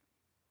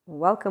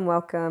Welcome,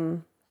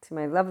 welcome to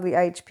my lovely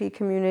IHP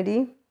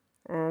community,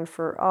 and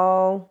for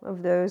all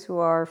of those who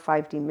are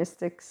 5D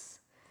mystics,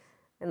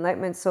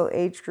 Enlightenment Soul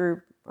Age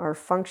Group, or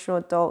functional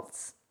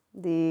adults,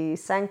 the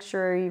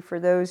sanctuary for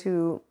those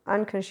who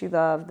unconsciously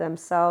love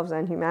themselves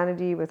and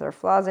humanity with our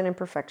flaws and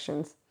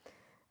imperfections,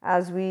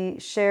 as we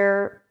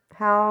share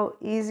how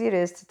easy it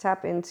is to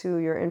tap into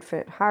your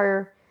infinite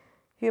higher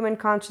human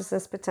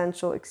consciousness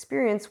potential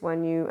experience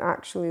when you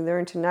actually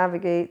learn to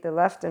navigate the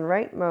left and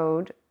right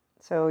mode.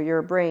 So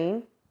your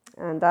brain,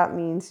 and that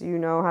means you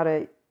know how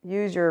to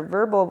use your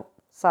verbal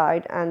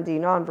side and the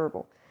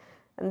nonverbal.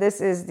 And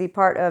this is the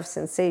part of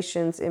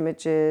sensations,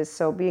 images,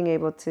 so being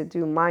able to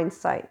do mind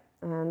sight.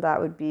 And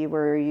that would be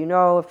where you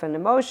know if an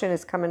emotion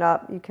is coming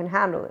up, you can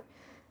handle it.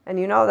 And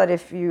you know that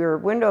if your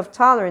window of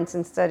tolerance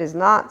instead is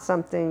not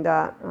something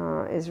that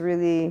is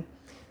really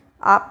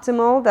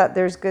optimal, that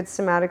there's good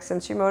somatic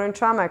sensory-motor and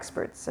trauma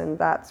experts. And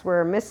that's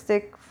where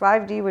mystic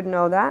 5D would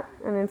know that.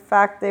 And in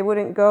fact, they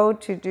wouldn't go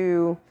to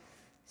do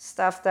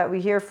stuff that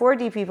we hear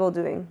 4D people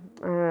doing.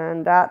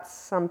 And that's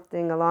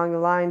something along the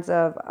lines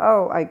of,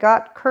 oh, I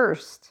got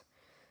cursed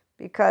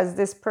because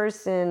this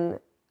person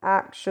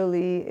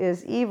actually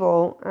is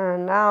evil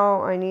and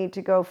now I need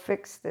to go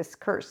fix this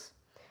curse.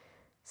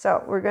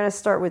 So we're going to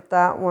start with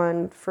that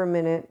one for a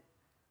minute,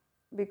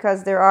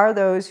 because there are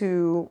those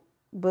who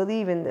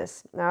believe in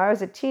this. Now, I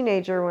was a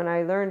teenager when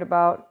I learned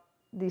about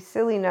the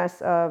silliness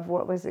of,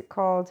 what was it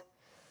called?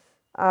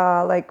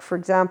 Like, for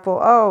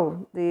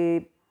example,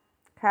 the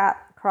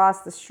cat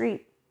crossed the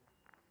street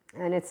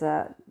and it's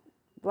a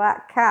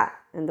black cat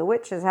and the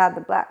witches had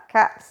the black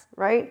cats,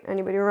 right?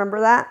 Anybody remember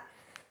that?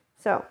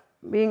 So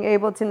being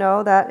able to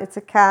know that it's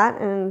a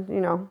cat and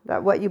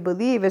that what you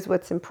believe is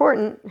what's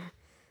important,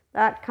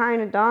 that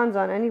kind of dawns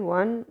on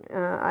anyone.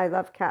 I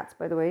love cats,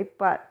 by the way,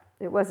 but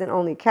it wasn't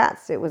only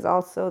cats, it was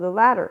also the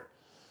ladder.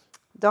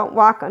 Don't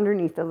walk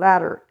underneath the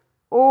ladder.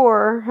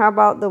 Or how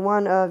about the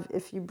one of,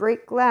 if you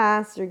break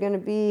glass, you're going to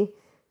be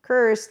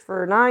cursed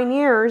for 9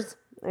 years.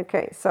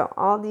 Okay, so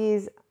all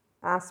these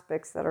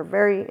aspects that are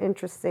very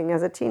interesting.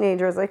 As a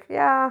teenager, I was like,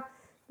 yeah,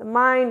 the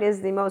mind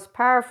is the most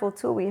powerful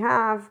tool we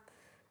have.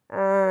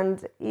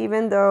 And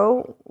even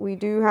though we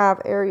do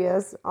have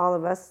areas, all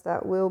of us,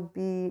 that will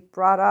be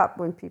brought up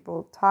when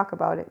people talk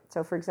about it.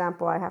 So, for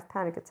example, I have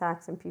panic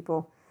attacks and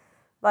people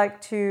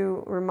like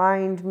to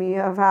remind me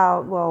of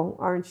how, well,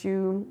 aren't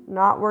you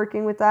not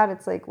working with that?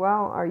 It's like,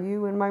 well, are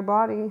you in my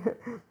body?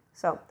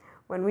 So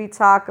when we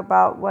talk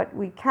about what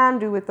we can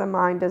do with the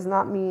mind, does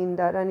not mean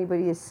that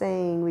anybody is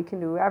saying we can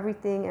do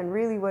everything. And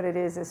really what it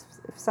is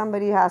if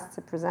somebody has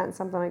to present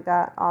something like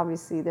that,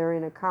 obviously they're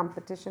in a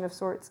competition of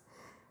sorts.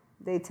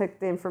 They took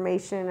the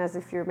information as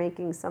if you're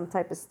making some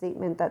type of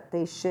statement that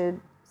they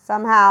should.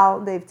 Somehow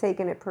they've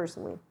taken it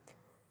personally.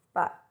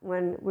 But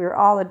when we're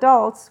all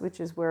adults, which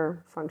is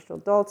where functional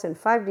adults and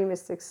 5D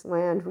mystics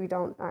land, we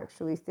don't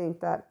actually think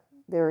that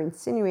they're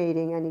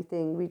insinuating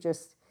anything. We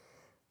just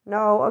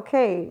know,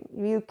 okay,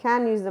 you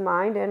can use the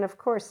mind. And of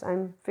course,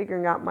 I'm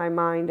figuring out my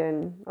mind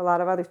and a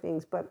lot of other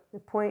things. But the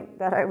point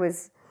that I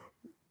was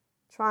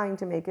trying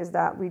to make is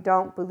that we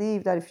don't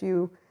believe that if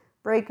you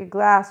break a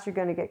glass, you're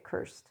going to get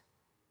cursed.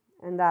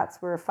 And that's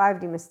where a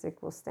 5D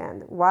mystic will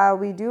stand. While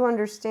we do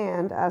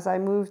understand, as I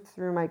moved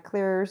through my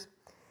clears,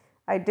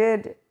 I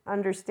did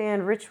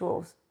understand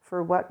rituals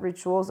for what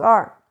rituals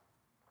are.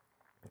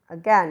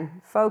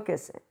 Again,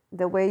 focus,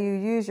 the way you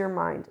use your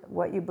mind,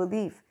 what you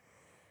believe.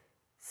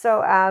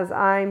 So as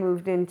I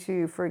moved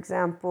into, for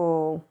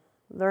example,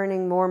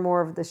 learning more and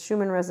more of the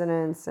Schumann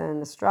resonance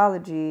and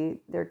astrology,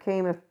 there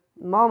came a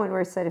moment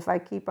where I said, if I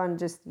keep on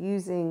just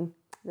using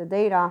the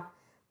data,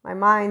 my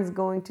mind's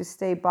going to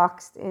stay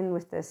boxed in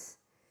with this,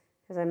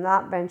 because I'm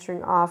not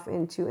venturing off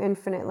into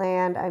infinite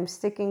land. I'm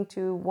sticking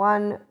to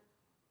one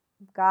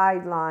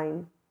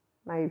guideline.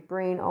 My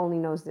brain only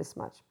knows this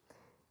much.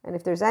 And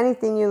if there's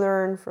anything you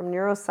learn from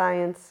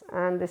neuroscience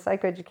and the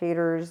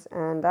psychoeducators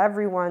and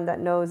everyone that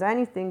knows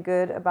anything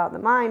good about the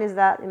mind, is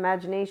that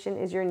imagination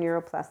is your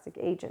neuroplastic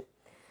agent.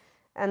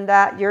 And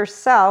that your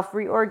self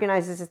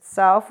reorganizes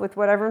itself with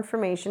whatever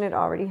information it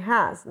already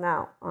has.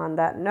 Now, on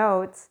that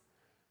note,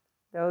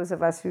 those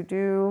of us who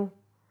do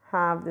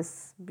have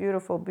this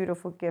beautiful,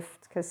 beautiful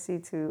gift, because see,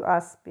 to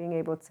us being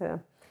able to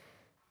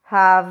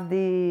have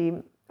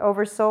the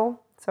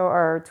oversoul, so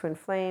our twin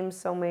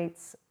flames,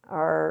 soulmates,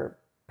 our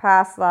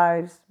past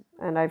lives,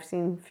 and I've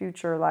seen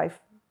future life,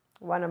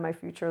 one of my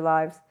future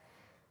lives.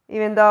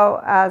 Even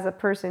though as a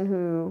person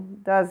who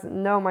does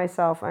know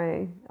myself,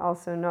 I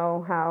also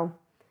know how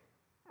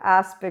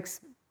aspects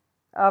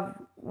of,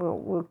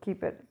 we'll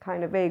keep it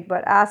kind of vague,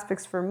 but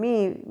aspects for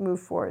me move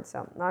forward.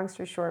 So long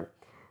story short,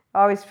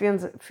 always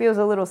feels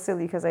a little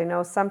silly, because I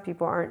know some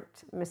people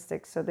aren't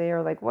mystics, so they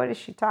are like, what is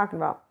she talking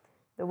about?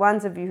 The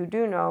ones of you who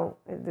do know,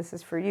 this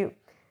is for you.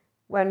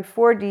 When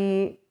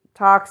 4D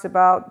talks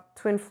about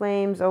twin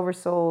flames,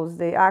 oversouls,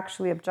 they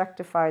actually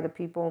objectify the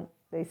people.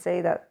 They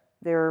say that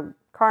they're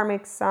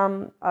karmic.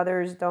 Some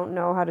others don't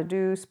know how to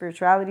do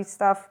spirituality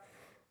stuff.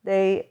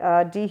 They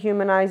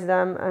dehumanize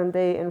them, and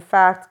they in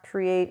fact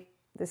create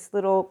this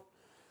little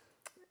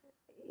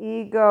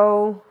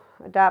ego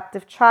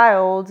adaptive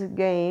child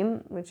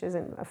game, which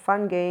isn't a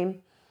fun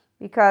game,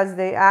 because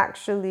they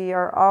actually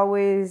are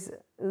always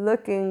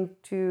looking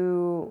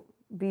to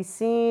be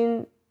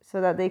seen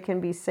so that they can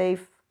be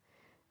safe,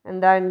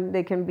 and then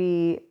they can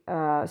be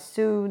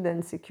soothed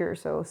and secure.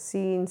 So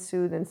seen,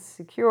 soothed, and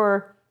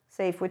secure,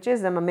 safe, which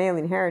is the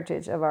mammalian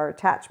heritage of our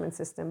attachment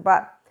system.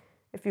 But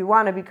if you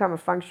want to become a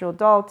functional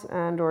adult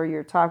or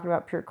you're talking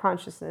about pure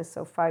consciousness,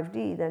 so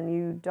 5D, then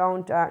you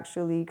don't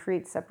actually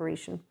create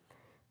separation.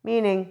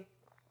 Meaning,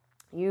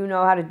 you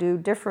know how to do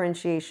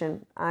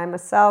differentiation. I'm a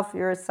self,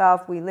 you're a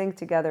self, we link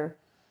together.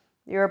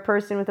 You're a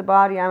person with a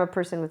body, I'm a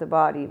person with a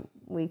body.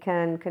 We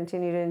can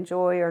continue to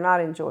enjoy or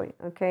not enjoy,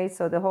 okay?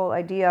 So the whole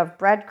idea of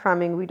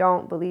breadcrumbing, we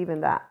don't believe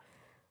in that.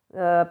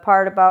 The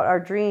part about our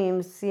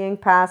dreams, seeing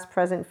past,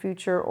 present,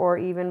 future, or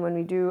even when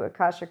we do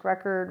Akashic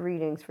Record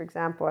readings, for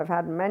example, I've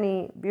had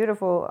many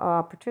beautiful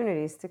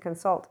opportunities to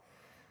consult.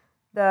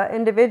 The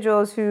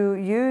individuals who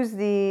use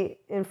the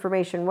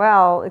information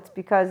well, it's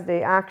because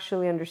they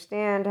actually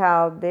understand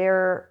how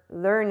they're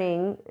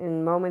learning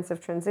in moments of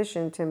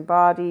transition to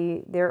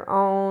embody their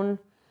own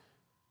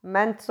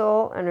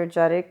mental,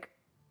 energetic,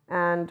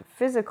 and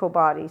physical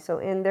body. So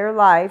in their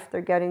life,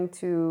 they're getting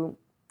to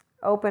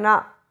open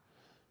up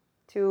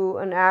to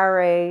an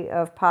array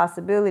of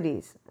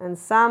possibilities. And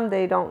some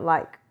they don't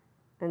like,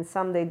 and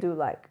some they do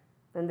like.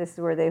 And this is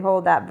where they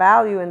hold that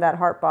value in that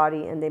heart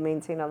body, and they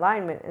maintain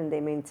alignment, and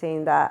they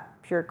maintain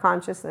that pure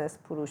consciousness,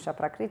 Purusha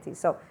Prakriti.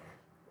 So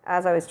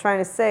as I was trying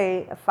to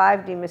say, a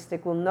 5D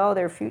mystic will know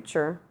their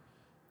future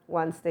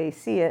once they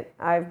see it.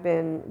 I've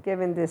been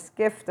given this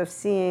gift of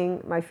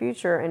seeing my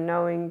future and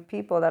knowing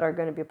people that are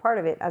going to be a part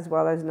of it, as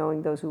well as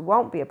knowing those who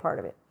won't be a part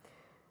of it.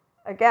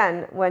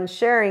 Again, when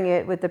sharing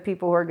it with the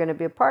people who are going to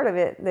be a part of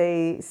it,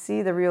 they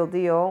see the real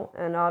deal.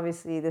 And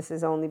obviously this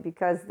is only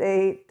because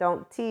they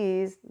don't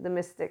tease the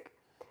mystic.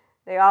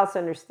 They also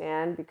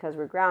understand, because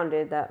we're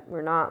grounded, that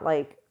we're not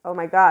like, oh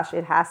my gosh,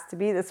 it has to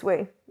be this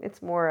way.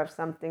 It's more of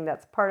something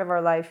that's part of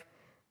our life.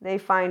 They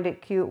find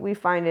it cute, we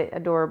find it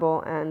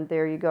adorable, and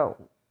there you go.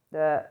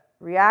 The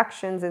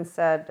reactions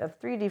instead of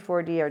 3D,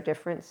 4D are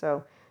different.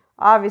 So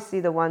obviously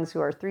the ones who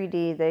are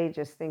 3D, they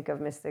just think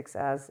of mystics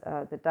as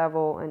the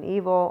devil and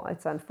evil.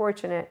 It's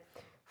unfortunate.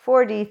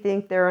 4D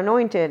think they're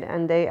anointed,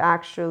 and they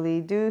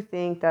actually do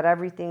think that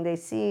everything they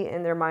see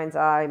in their mind's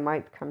eye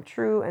might come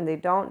true, and they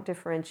don't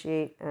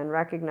differentiate and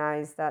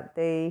recognize that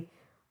they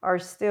are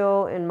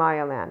still in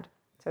Maya land.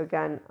 So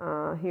again,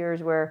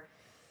 here's where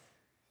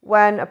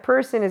when a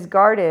person is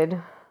guarded,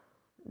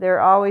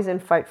 they're always in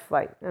fight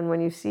flight. And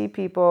when you see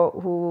people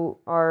who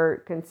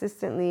are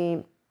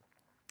consistently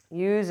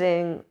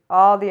using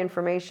all the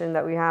information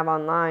that we have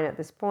online at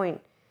this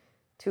point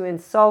to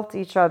insult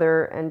each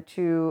other and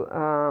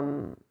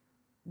to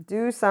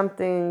do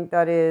something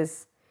that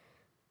is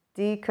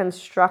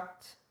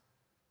deconstruct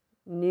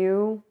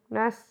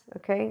newness,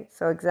 okay?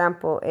 So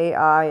example,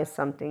 AI is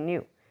something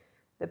new.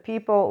 The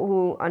people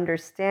who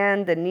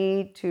understand the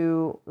need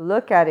to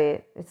look at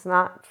it, it's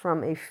not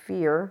from a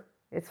fear,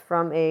 it's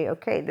from a,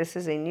 okay, this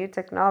is a new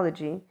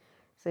technology,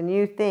 it's a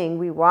new thing,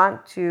 we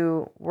want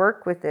to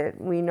work with it.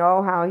 We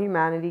know how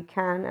humanity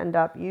can end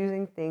up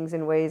using things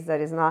in ways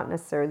that is not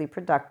necessarily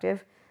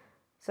productive.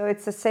 So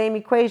it's the same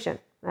equation,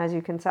 as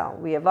you can tell.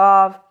 We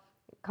evolve,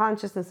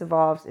 consciousness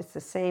evolves, it's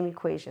the same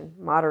equation,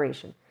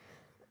 moderation.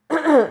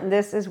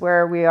 This is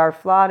where we are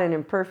flawed and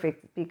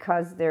imperfect,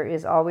 because there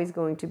is always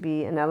going to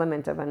be an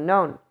element of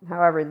unknown.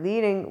 However,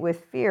 leading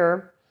with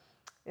fear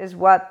is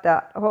what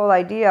the whole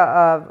idea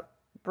of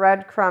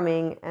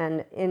breadcrumbing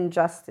and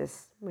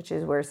injustice, which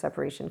is where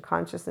separation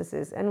consciousness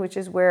is, and which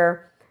is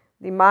where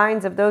the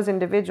minds of those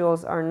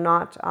individuals are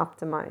not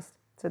optimized.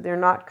 So they're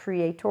not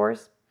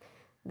creators.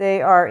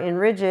 They are in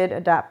rigid,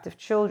 adaptive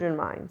children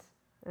minds.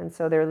 And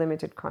so they're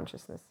limited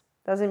consciousness.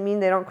 Doesn't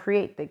mean they don't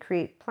create. They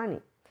create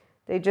plenty.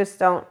 They just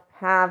don't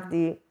have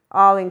the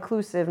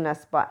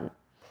all-inclusiveness button.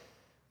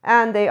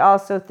 And they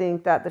also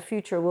think that the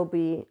future will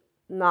be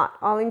not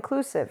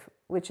all-inclusive,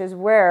 which is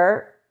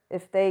where,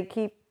 if they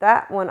keep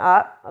that one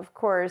up, of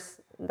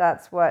course,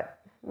 that's what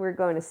we're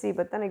going to see.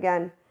 But then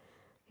again,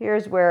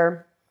 here's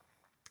where,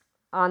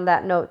 on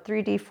that note,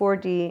 3D,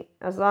 4D,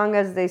 as long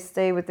as they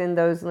stay within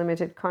those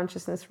limited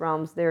consciousness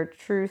realms, their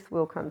truth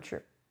will come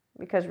true.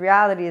 Because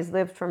reality is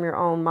lived from your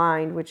own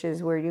mind, which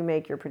is where you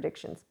make your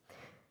predictions.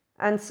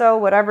 And so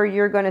whatever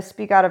you're going to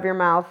speak out of your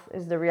mouth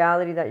is the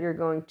reality that you're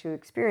going to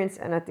experience.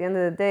 And at the end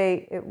of the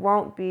day, it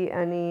won't be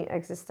any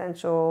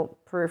existential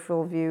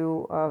peripheral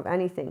view of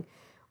anything.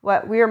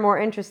 What we are more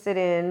interested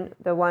in,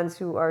 the ones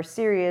who are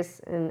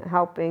serious in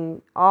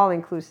helping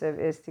all-inclusive,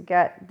 is to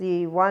get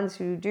the ones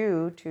who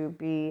do to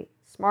be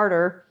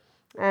smarter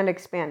and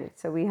expanded.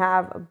 So we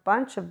have a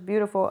bunch of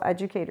beautiful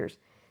educators.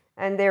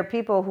 And they're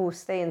people who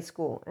stay in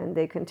school and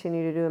they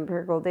continue to do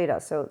empirical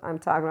data. So I'm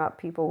talking about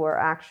people who are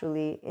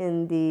actually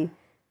in the,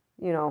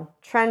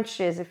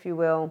 trenches, if you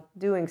will,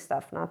 doing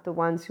stuff, not the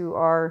ones who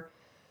are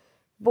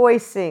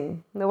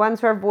voicing. The ones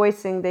who are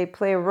voicing, they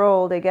play a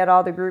role, they get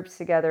all the groups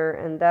together,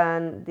 and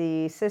then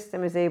the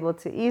system is able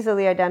to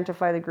easily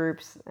identify the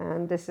groups.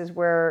 And this is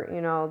where,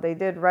 they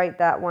did write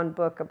that one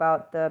book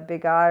about the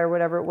big I or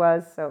whatever it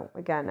was. So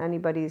again,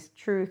 anybody's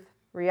truth,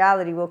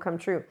 reality will come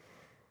true.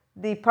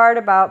 The part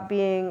about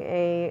being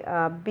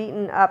a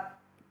beaten up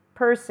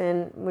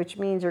person, which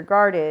means you're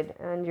guarded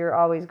and you're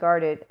always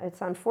guarded,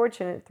 it's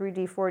unfortunate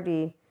 3D,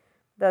 4D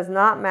does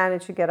not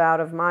manage to get out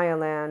of Maya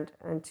land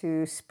and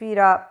to speed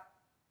up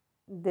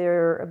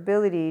their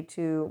ability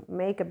to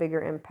make a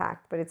bigger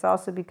impact. But it's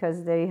also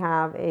because they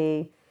have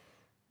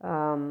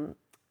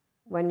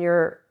when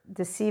you're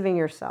deceiving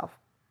yourself.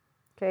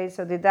 Okay,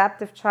 so the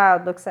adaptive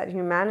child looks at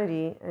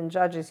humanity and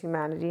judges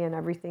humanity and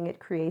everything it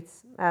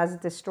creates as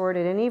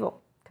distorted and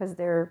evil because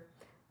they're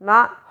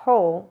not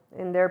whole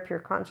in their pure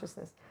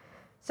consciousness.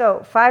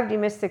 So 5D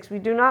mystics, we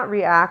do not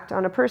react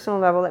on a personal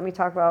level. Let me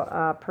talk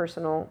about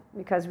personal,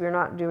 because we're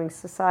not doing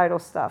societal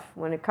stuff.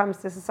 When it comes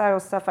to societal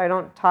stuff, I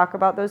don't talk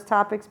about those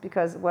topics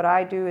because what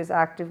I do is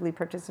actively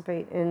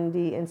participate in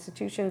the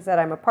institutions that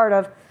I'm a part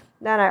of.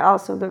 Then I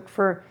also look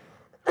for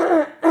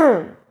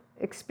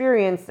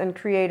experienced and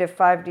creative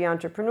 5D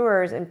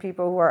entrepreneurs and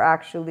people who are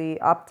actually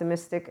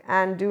optimistic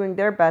and doing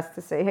their best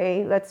to say,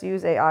 hey, let's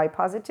use AI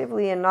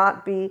positively and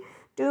not be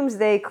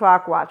doomsday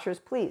clock watchers,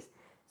 please.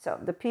 So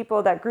the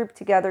people that group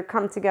together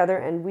come together,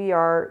 and we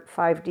are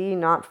 5D,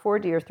 not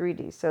 4D or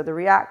 3D. So the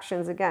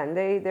reactions, again,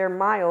 they're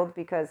mild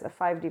because a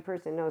 5D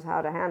person knows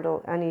how to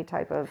handle any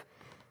type of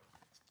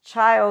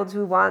child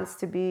who wants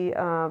to be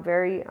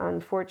very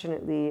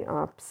unfortunately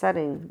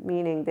upsetting,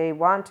 meaning they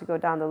want to go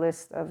down the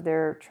list of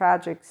their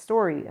tragic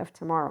story of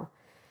tomorrow.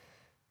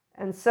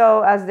 And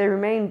so as they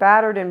remain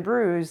battered and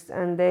bruised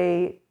and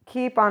they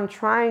keep on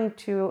trying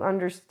to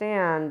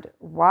understand,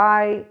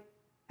 why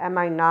am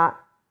I not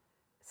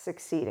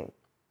succeeding?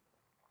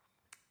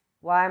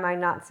 Why am I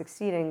not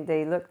succeeding?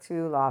 They look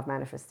to law of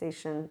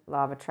manifestation,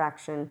 law of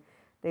attraction.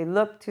 They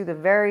look to the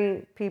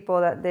very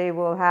people that they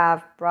will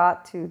have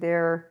brought to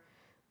their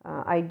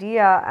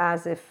idea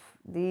as if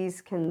these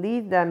can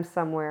lead them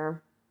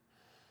somewhere.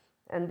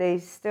 And they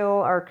still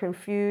are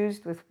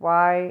confused with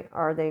why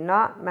are they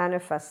not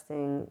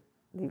manifesting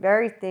the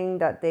very thing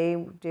that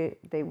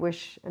they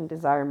wish and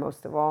desire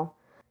most of all.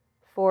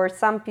 For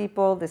some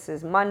people, this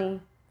is money.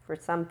 For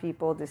some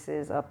people, this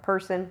is a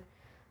person.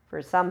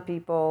 For some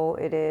people,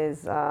 it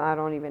is, I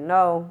don't even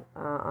know.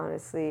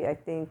 Honestly, I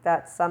think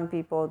that some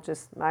people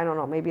just, I don't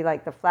know, maybe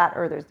like the flat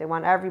earthers. They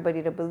want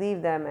everybody to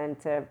believe them and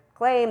to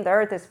claim the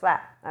earth is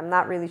flat. I'm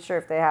not really sure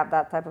if they have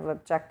that type of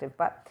objective,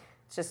 but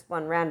it's just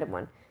one random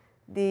one.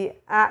 The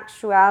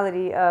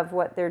actuality of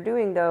what they're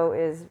doing, though,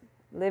 is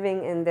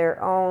living in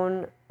their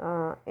own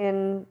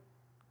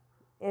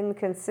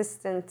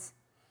inconsistent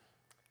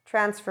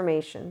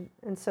transformation.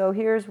 And so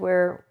here's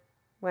where,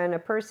 when a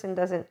person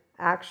doesn't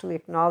actually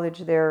acknowledge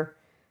their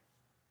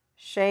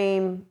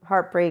shame,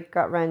 heartbreak,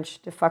 gut wrench,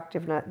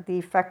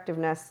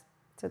 defectiveness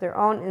to their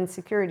own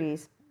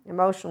insecurities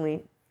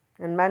emotionally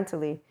and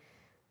mentally,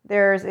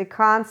 there's a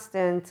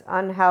constant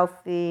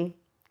unhealthy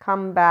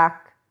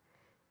comeback,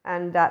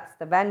 and that's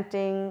the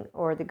venting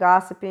or the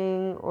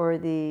gossiping or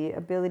the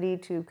ability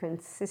to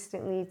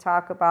consistently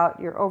talk about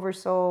your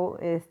oversoul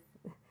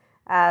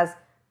as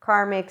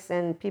karmics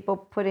and people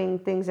putting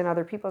things in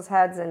other people's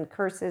heads and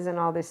curses and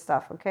all this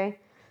stuff, okay?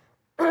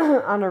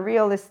 On a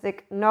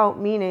realistic note,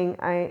 meaning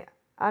I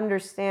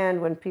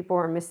understand when people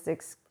are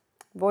mystics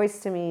voice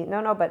to me,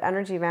 no, but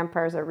energy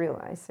vampires are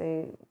real. I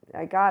say,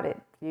 I got it.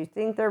 You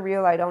think they're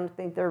real. I don't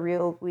think they're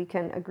real. We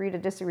can agree to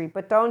disagree,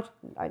 but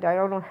I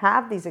don't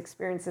have these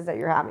experiences that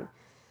you're having.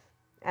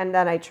 And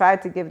then I try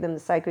to give them the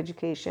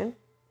psychoeducation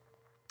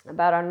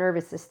about our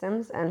nervous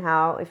systems and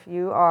how if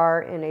you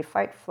are in a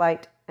fight,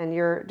 flight, and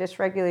your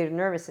dysregulated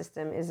nervous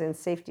system is in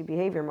safety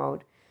behavior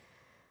mode,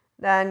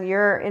 then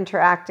you're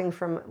interacting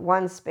from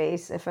one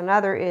space. If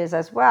another is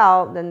as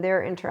well, then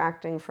they're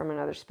interacting from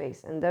another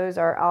space. And those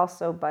are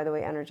also, by the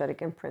way,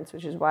 energetic imprints,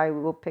 which is why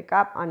we will pick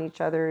up on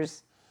each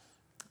other's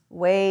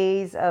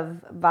ways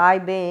of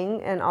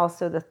vibing and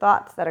also the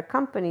thoughts that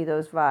accompany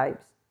those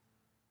vibes.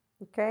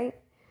 Okay?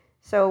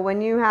 So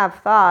when you have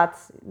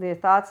thoughts, the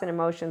thoughts and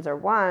emotions are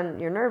one.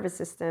 Your nervous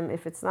system,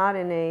 if it's not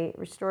in a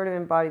restorative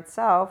embodied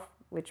self,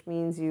 which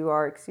means you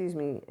are,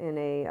 in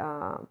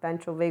a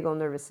ventral vagal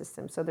nervous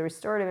system. So the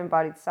restorative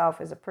embodied self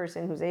is a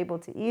person who's able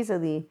to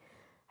easily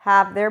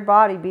have their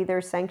body be their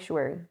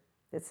sanctuary.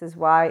 This is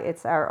why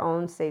it's our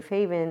own safe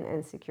haven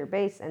and secure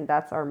base, and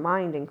that's our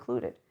mind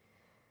included.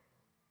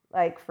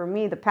 Like for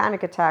me, the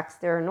panic attacks,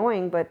 they're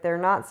annoying, but they're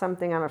not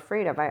something I'm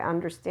afraid of. I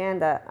understand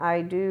that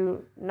I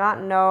do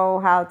not know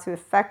how to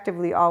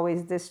effectively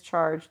always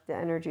discharge the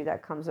energy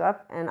that comes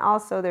up. And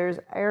also there's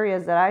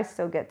areas that I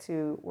still get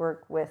to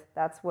work with.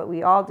 That's what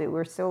we all do.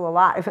 We're still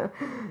alive.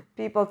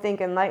 People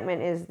think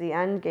enlightenment is the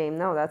end game.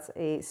 No, that's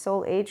a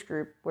soul age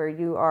group where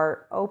you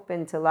are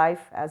open to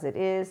life as it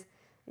is.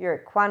 You're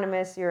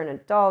equanimous, you're an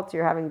adult,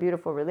 you're having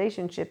beautiful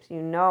relationships,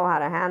 you know how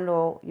to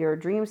handle your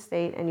dream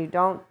state, and you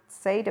don't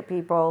say to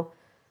people,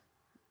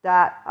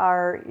 that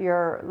are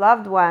your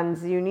loved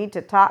ones, you need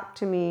to talk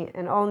to me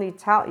and only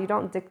tell, you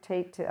don't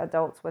dictate to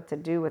adults what to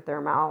do with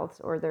their mouths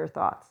or their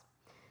thoughts.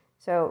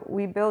 So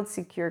we build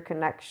secure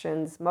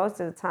connections most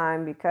of the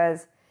time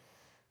because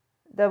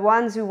the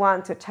ones who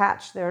want to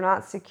attach, they're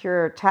not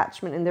secure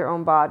attachment in their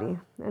own body.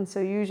 And so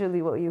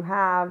usually what you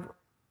have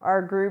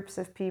are groups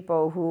of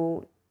people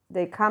who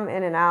they come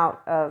in and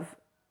out of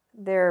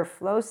their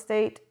flow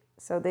state.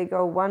 So they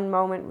go one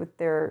moment with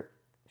their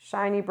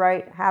shiny,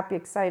 bright, happy,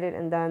 excited,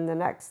 and then the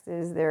next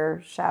is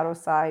their shadow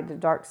side, the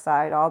dark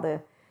side, all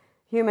the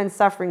human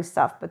suffering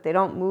stuff, but they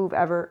don't move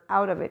ever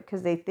out of it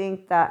because they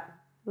think that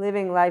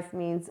living life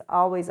means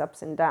always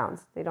ups and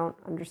downs. They don't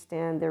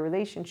understand their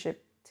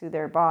relationship to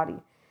their body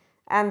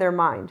and their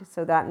mind.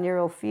 So that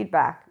neural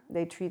feedback,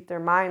 they treat their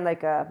mind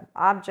like a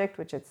object,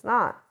 which it's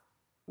not,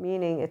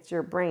 meaning it's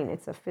your brain.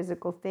 It's a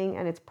physical thing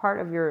and it's part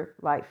of your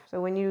life.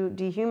 So when you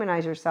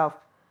dehumanize yourself,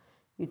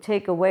 you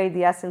take away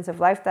the essence of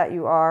life that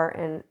you are,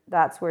 and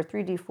that's where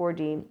 3D,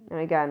 4D, and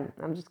again,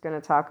 I'm just going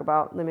to talk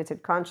about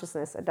limited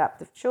consciousness,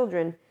 adaptive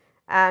children,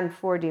 and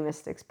 4D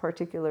mystics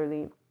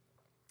particularly,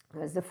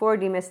 because the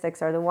 4D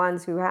mystics are the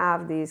ones who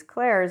have these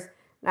clairs.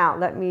 Now,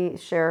 let me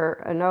share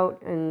a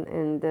note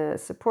in the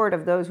support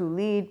of those who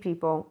lead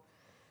people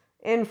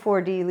in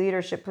 4D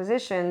leadership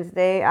positions.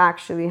 They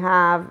actually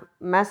have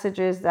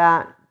messages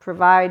that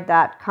provide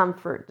that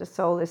comfort, the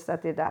solace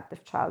that the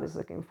adaptive child is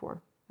looking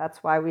for.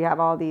 That's why we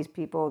have all these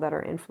people that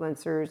are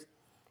influencers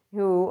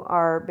who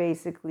are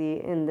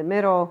basically in the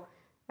middle,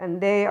 and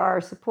they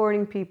are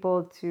supporting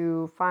people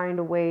to find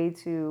a way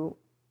to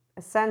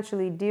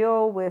essentially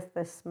deal with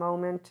this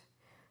moment.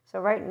 So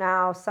right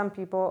now, some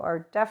people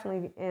are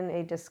definitely in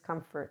a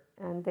discomfort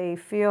and they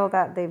feel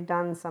that they've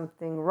done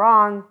something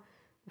wrong.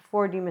 The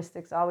 4D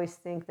mystics always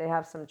think they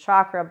have some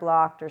chakra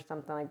blocked or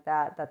something like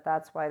that,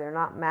 that's why they're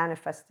not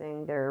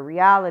manifesting their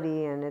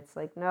reality. And it's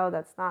like, no,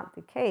 that's not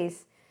the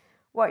case.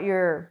 What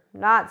you're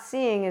not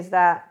seeing is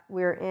that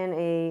we're in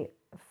a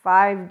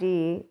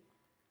 5D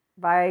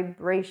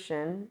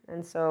vibration.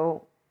 And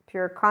so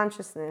pure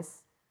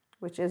consciousness,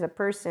 which is a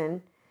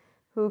person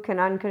who can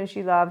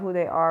unconditionally love who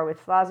they are with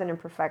flaws and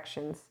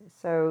imperfections.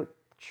 So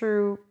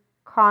true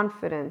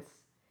confidence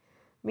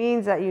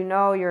means that you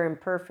know you're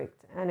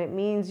imperfect. And it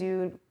means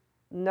you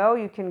know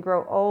you can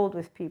grow old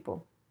with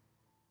people.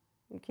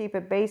 You keep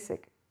it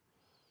basic.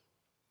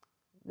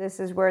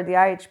 This is where the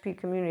IHP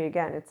community,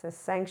 again, it's a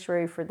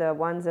sanctuary for the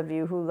ones of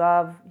you who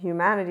love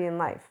humanity and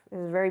life. It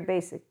is very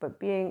basic, but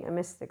being a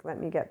mystic, let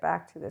me get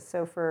back to this.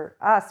 So for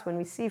us, when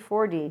we see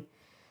 4D,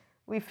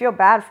 we feel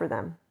bad for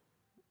them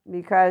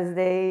because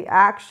they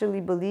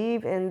actually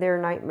believe in their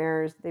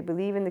nightmares. They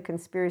believe in the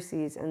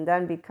conspiracies. And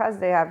then because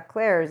they have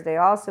clairs, they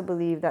also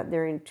believe that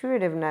their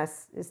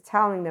intuitiveness is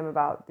telling them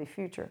about the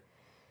future.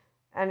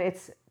 And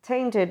it's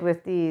tainted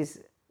with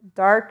these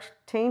dark,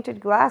 tainted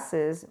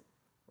glasses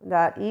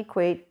that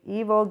equate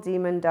evil,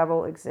 demon,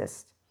 devil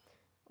exist.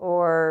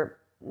 Or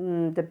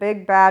the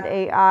big bad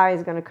AI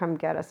is going to come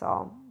get us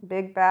all.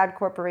 Big bad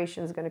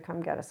corporation is going to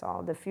come get us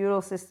all. The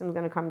feudal system is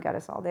going to come get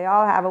us all. They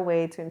all have a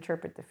way to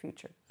interpret the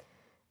future.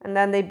 And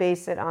then they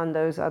base it on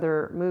those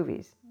other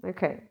movies.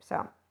 Okay,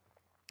 so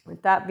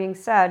with that being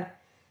said,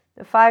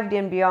 the 5D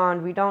and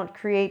beyond, we don't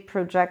create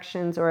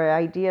projections or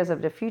ideas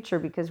of the future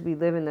because we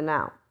live in the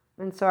now.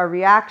 And so our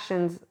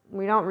reactions,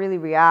 we don't really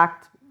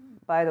react.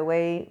 By the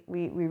way,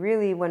 we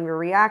really, when we're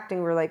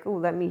reacting, we're like, oh,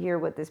 let me hear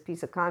what this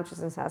piece of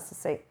consciousness has to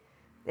say.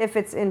 If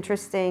it's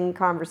interesting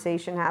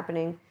conversation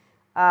happening,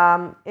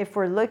 if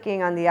we're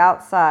looking on the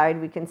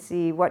outside, we can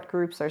see what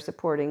groups are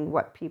supporting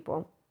what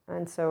people.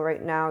 And so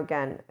right now,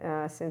 again,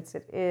 since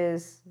it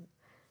is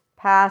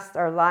past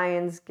our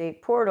Lion's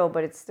Gate portal,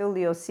 but it's still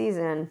Leo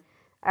season,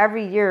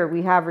 every year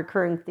we have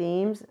recurring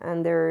themes,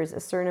 and there's a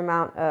certain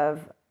amount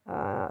of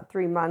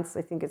 3 months.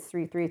 I think it's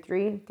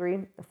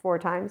 4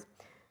 times.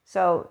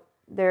 So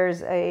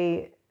there's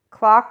a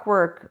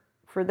clockwork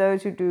for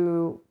those who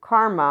do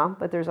karma,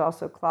 but there's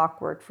also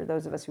clockwork for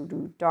those of us who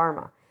do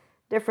dharma.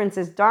 Difference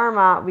is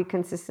dharma, we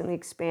consistently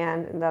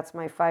expand, and that's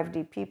my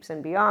 5D peeps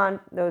and beyond.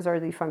 Those are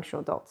the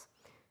functional adults.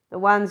 The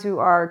ones who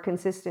are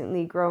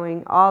consistently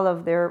growing all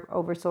of their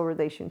oversoul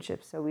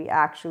relationships. So we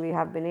actually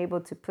have been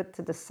able to put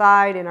to the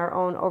side in our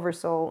own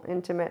oversoul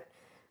intimate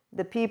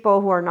the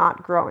people who are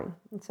not growing.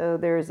 And so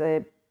there's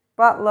a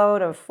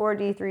buttload of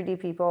 4D, 3D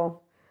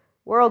people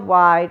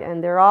worldwide,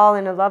 and they're all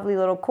in a lovely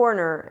little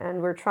corner,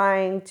 and we're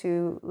trying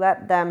to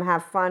let them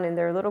have fun in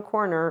their little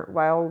corner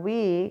while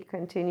we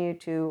continue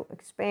to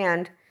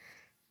expand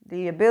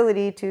the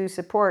ability to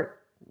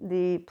support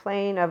the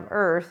plane of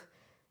Earth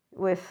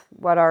with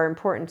what are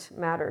important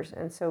matters.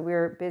 And so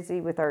we're busy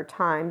with our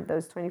time,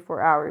 those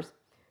 24 hours.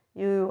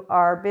 You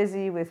are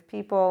busy with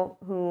people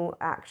who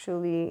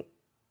actually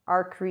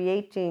are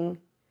creating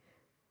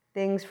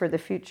things for the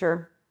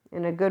future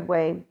in a good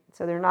way.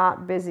 So they're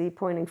not busy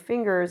pointing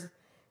fingers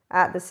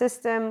at the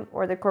system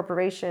or the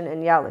corporation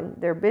and yelling.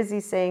 They're busy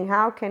saying,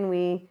 how can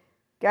we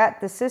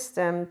get the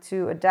system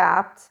to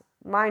adapt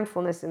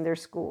mindfulness in their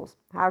schools?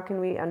 How can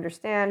we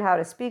understand how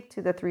to speak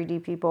to the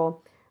 3D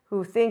people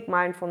who think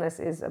mindfulness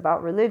is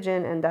about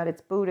religion and that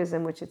it's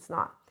Buddhism, which it's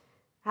not.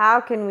 How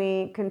can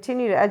we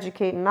continue to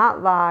educate,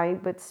 not lie,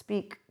 but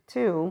speak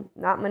to,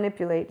 not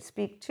manipulate,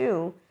 speak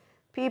to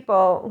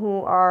people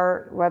who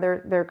are,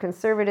 whether they're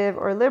conservative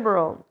or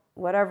liberal,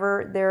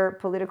 whatever their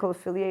political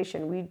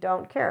affiliation, we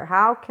don't care.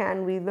 How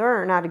can we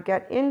learn how to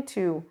get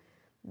into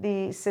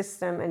the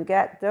system and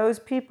get those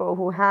people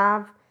who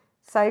have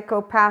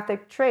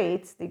psychopathic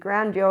traits, the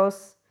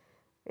grandiose,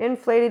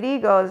 inflated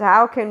egos,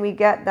 how can we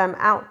get them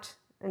out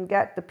and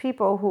get the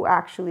people who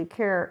actually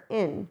care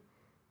in?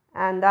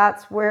 And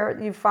that's where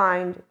you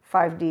find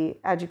 5D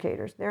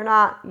educators. They're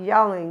not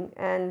yelling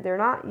and they're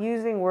not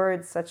using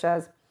words such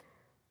as,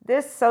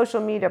 this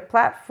social media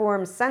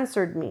platform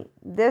censored me.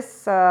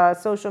 This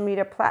social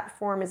media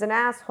platform is an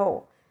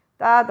asshole.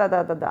 Da, da,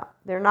 da, da, da.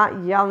 They're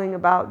not yelling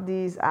about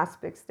these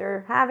aspects.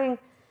 They're having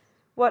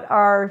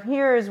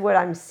here's what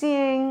I'm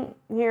seeing,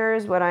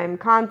 here's what I'm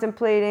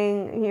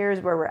contemplating, here's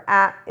where we're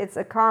at. It's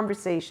a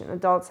conversation.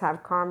 Adults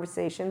have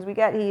conversations. We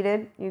get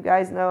heated, you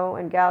guys know,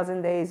 and gals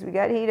and days, we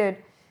get heated.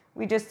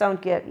 We just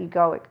don't get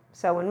egoic.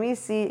 So when we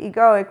see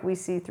egoic, we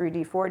see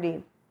 3D,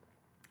 4D.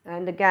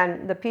 And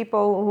again, the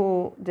people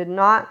who did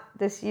not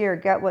this year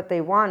get what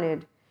they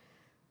wanted,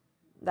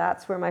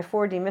 that's where my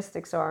 4D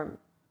mystics are.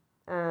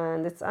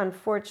 And it's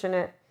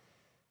unfortunate.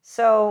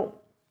 So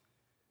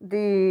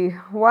the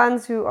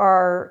ones who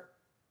are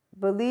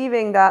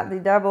believing that the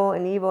devil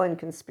and evil and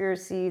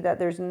conspiracy, that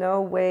there's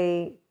no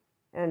way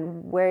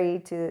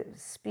to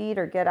speed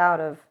or get out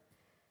of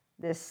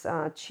this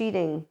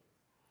cheating,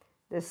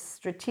 this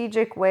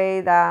strategic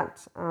way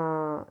that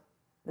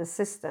the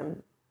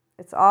system,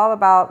 it's all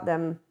about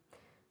them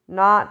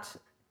not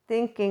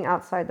thinking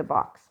outside the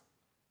box.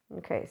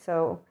 Okay,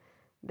 so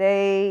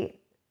they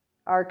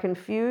are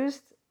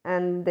confused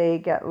and they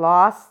get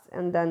lost,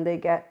 and then they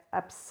get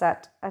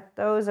upset at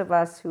those of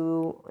us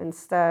who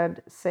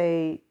instead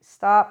say,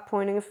 stop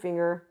pointing a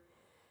finger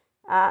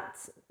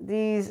at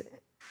these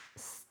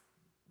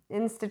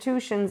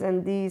institutions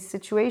and these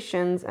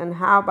situations, and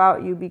how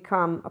about you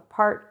become a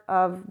part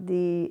of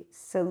the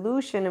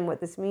solution? And what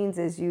this means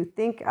is you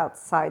think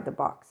outside the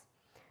box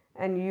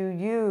and you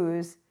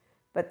use,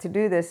 but to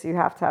do this you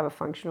have to have a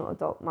functional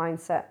adult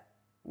mindset,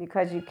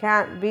 because you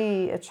can't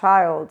be a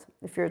child.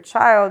 If you're a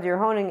child, you're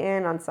honing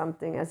in on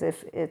something as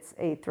if it's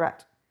a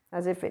threat,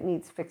 as if it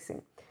needs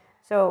fixing.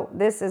 So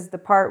this is the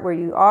part where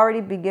you already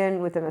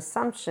begin with an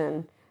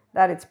assumption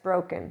that it's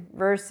broken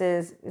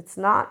versus it's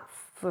not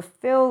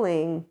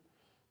fulfilling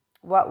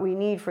what we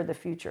need for the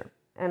future.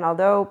 And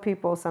although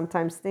people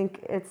sometimes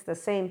think it's the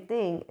same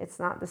thing, it's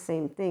not the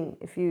same thing.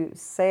 If you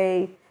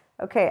say,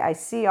 okay, I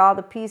see all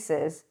the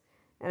pieces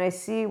and I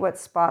see what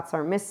spots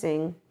are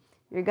missing,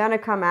 you're going to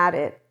come at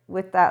it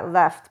with that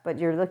left, but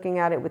you're looking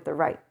at it with the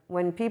right.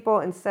 When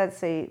people instead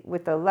say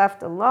with the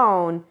left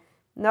alone,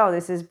 no,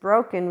 this is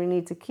broken, we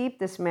need to keep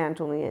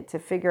dismantling it to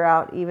figure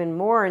out even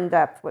more in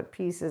depth what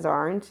pieces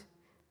aren't.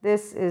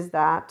 This is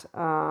that,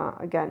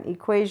 again,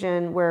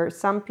 equation where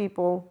some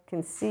people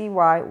can see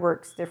why it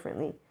works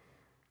differently.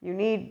 You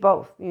need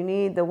both. You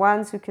need the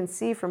ones who can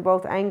see from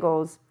both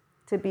angles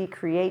to be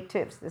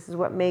creatives. This is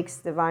what makes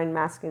divine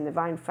masculine,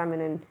 divine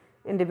feminine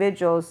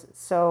individuals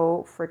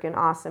so freaking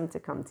awesome to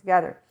come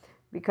together.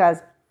 Because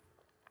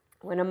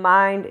when a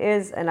mind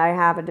is, and I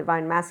have a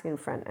divine masculine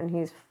friend, and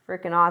he's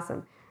freaking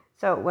awesome.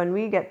 So when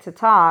we get to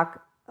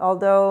talk,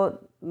 although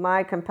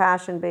my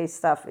compassion-based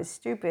stuff is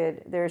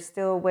stupid, there's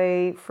still a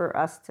way for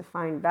us to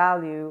find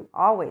value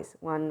always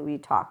when we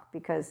talk,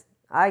 because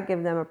I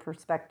give them a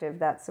perspective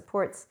that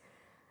supports,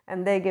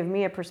 and they give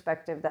me a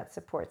perspective that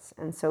supports.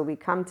 And so we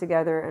come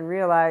together and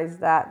realize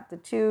that the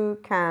two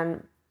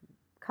can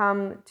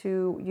come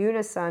to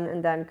unison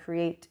and then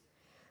create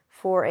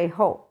for a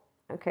whole.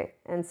 Okay,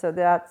 and so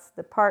that's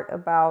the part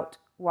about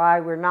why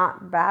we're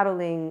not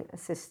battling a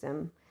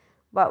system,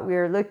 but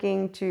we're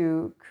looking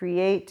to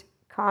create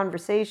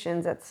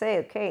conversations that say,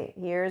 okay,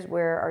 here's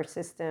where our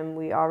system,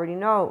 we already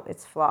know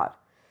it's flawed.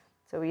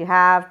 So we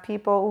have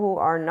people who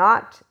are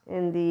not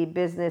in the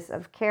business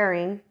of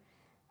caring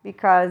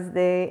because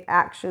they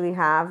actually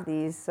have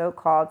these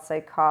so-called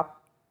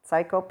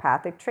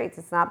psychopathic traits.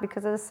 It's not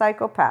because of the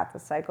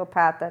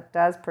psychopath that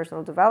does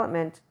personal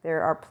development.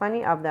 There are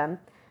plenty of them.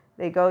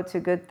 They go to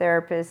good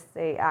therapists,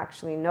 they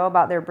actually know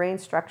about their brain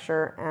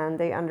structure, and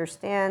they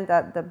understand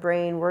that the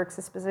brain works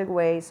a specific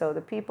way. So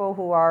the people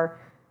who are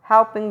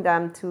helping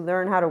them to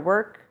learn how to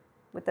work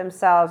with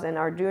themselves and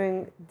are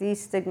doing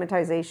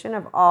destigmatization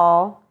of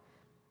all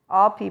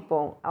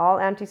people, all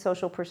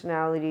antisocial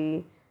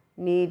personality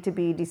need to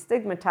be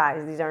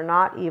destigmatized. These are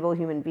not evil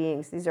human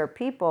beings. These are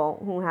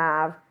people who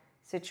have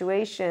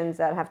situations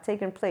that have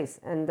taken place,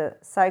 and the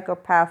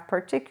psychopath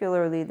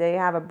particularly, they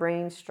have a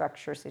brain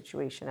structure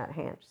situation at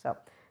hand. So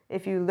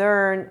if you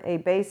learn a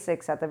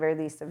basics at the very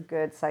least of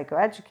good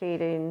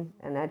psychoeducating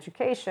and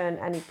education,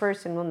 any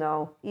person will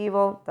know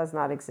evil does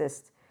not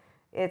exist.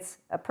 It's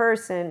a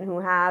person who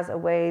has a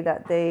way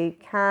that they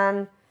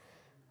can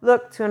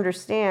look to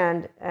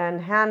understand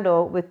and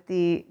handle with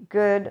the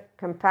good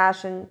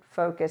compassion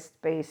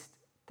focused based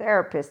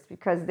therapists,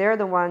 because they're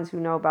the ones who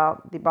know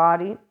about the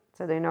body.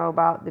 So they know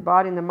about the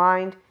body and the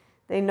mind.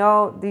 They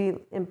know the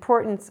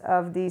importance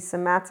of the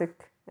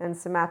somatic and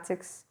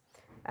somatics,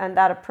 and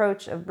that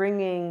approach of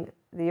bringing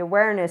the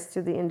awareness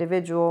to the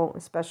individual,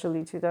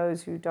 especially to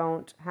those who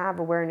don't have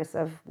awareness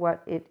of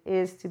what it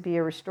is to be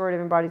a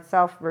restorative embodied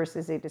self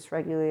versus a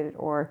dysregulated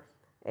or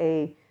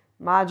a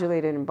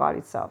modulated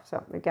embodied self.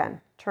 So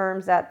again,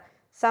 terms that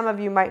some of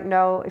you might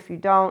know. If you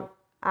don't,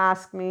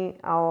 ask me.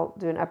 I'll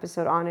do an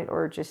episode on it,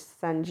 or just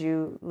send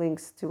you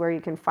links to where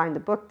you can find the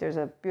book. There's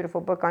a beautiful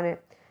book on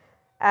it.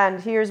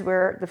 And here's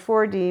where the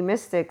 4D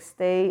mystics,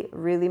 they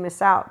really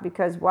miss out,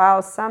 because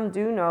while some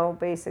do know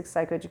basic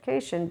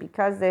psychoeducation,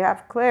 because they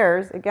have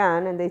clairs,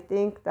 again, and they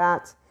think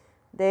that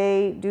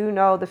they do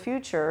know the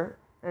future,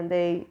 and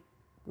they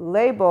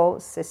label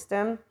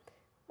system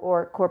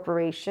or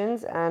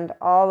corporations and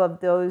all of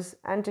those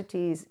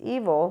entities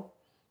evil,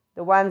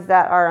 the ones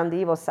that are on the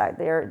evil side,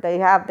 they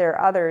have their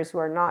others who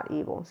are not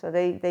evil. So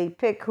they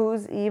pick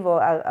who's evil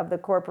out of the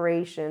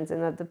corporations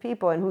and of the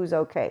people and who's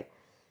okay.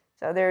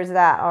 So there's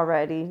that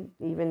already.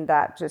 Even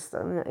that just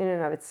in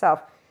and of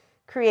itself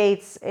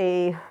creates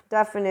a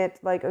definite,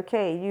 like,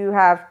 okay, you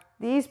have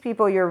these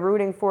people you're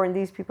rooting for and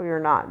these people you're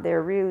not.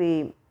 They're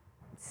really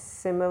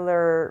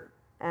similar.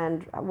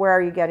 And where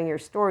are you getting your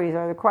stories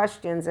are the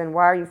questions, and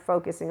why are you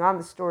focusing on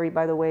the story?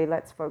 By the way,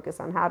 let's focus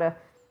on how to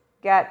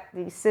get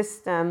the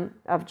system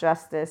of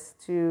justice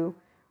to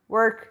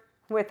work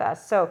with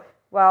us. So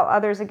while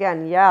others,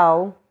 again,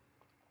 yell,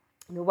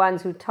 the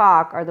ones who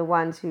talk are the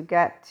ones who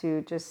get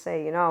to just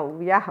say,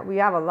 yeah, we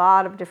have a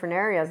lot of different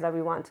areas that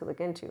we want to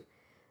look into.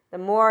 The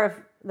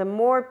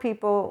more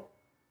people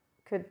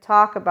could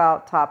talk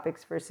about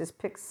topics versus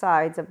pick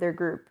sides of their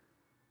group,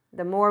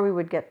 the more we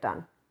would get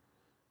done.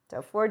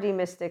 So 4D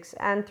mystics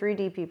and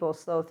 3D people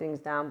slow things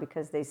down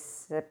because they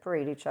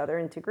separate each other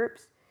into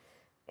groups,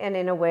 and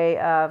in a way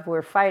of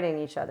we're fighting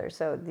each other.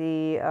 So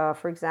the,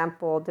 for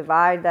example,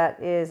 divide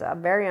that is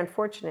very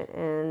unfortunate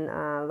in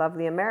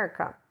lovely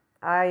America.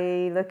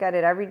 I look at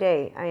it every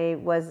day. I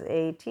was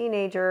a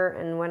teenager,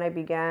 and when I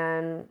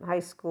began high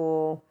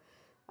school,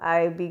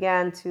 I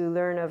began to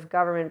learn of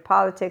government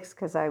politics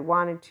because I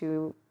wanted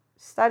to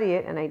study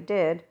it, and I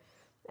did.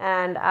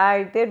 And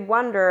I did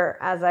wonder,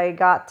 as I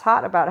got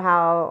taught about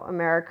how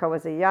America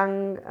was a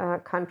young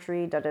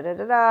country,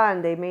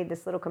 and they made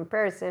this little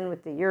comparison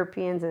with the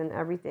Europeans and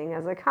everything. I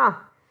was like,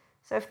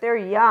 so if they're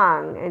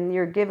young and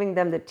you're giving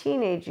them the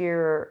teenage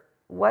year,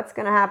 what's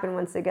going to happen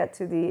once they get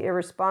to the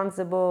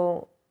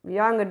irresponsible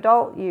young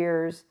adult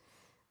years?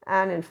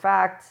 And in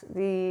fact,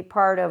 the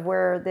part of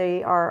where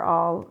they are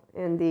all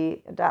in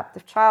the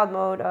adaptive child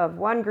mode of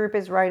one group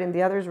is right and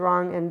the other is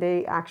wrong, and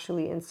they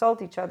actually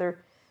insult each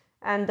other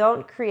and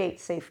don't create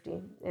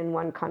safety in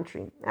one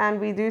country. And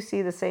we do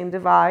see the same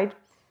divide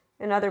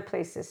in other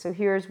places. So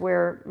here's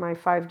where my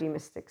 5D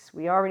mystics,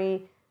 we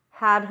already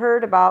had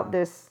heard about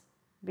this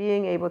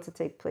being able to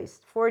take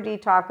place.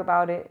 4D talk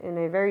about it in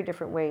a very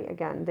different way.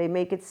 Again, they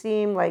make it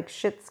seem like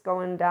shit's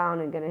going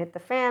down and going to hit the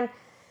fan.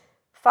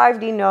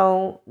 5D,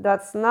 no,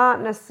 that's not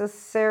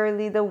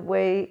necessarily the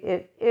way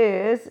it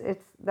is.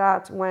 It's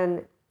that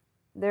when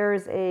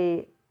there's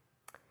a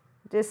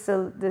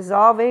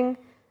dissolving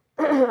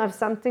of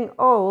something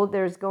old,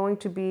 there's going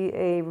to be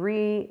a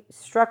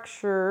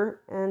restructure,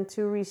 and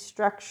to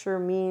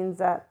restructure means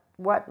that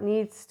what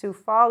needs to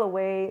fall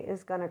away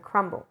is going to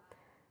crumble.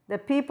 The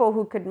people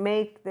who could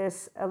make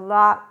this a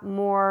lot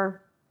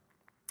more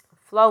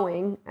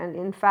flowing, and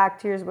in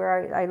fact, here's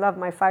where I love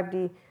my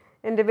 5D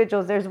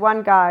individuals. There's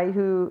one guy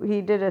who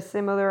he did a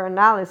similar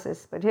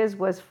analysis, but his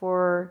was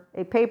for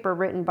a paper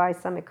written by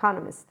some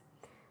economist.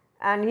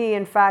 And he,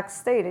 in fact,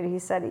 stated, he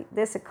said,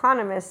 this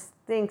economist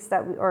thinks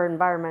that or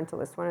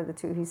environmentalist, one of the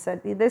two, he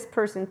said, this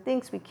person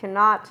thinks we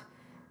cannot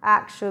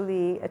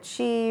actually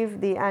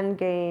achieve the end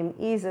game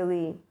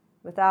easily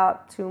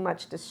without too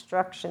much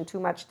destruction, too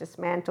much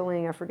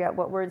dismantling. I forget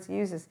what words he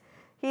uses.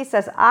 He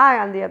says, I,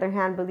 on the other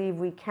hand, believe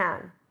we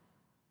can.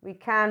 We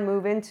can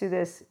move into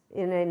this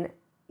in an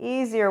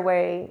easier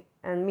way,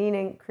 and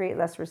meaning create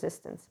less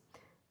resistance.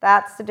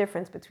 That's the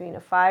difference between a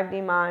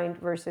 5D mind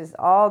versus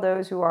all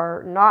those who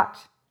are not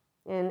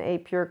in a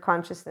pure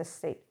consciousness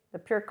state. The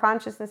pure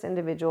consciousness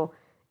individual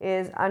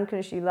is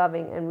unconditionally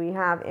loving, and we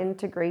have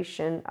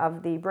integration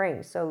of the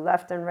brain. So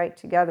left and right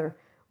together.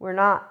 We're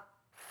not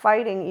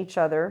fighting each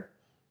other.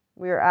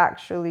 We're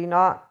actually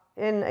not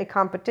in a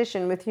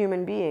competition with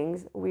human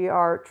beings. We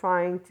are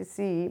trying to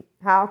see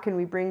how can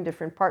we bring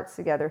different parts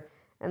together.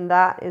 And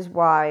that is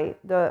why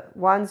the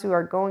ones who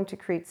are going to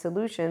create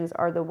solutions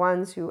are the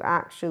ones who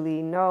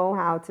actually know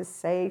how to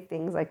say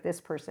things like this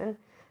person,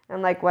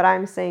 and like what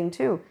I'm saying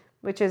too,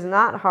 which is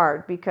not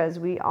hard, because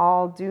we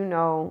all do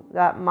know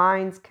that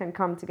minds can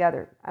come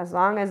together. As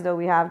long as though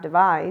we have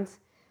divides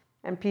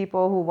and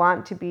people who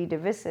want to be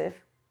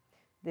divisive,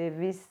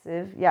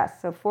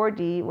 yes. So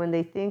 4D, when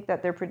they think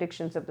that their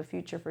predictions of the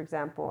future, for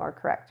example, are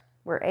correct,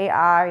 where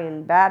AI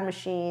and bad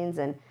machines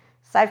and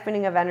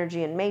siphoning of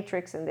energy and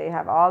matrix, and they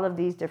have all of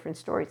these different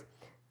stories.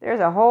 There's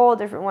a whole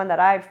different one that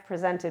I've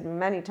presented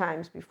many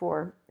times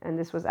before, and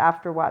this was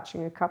after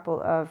watching a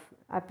couple of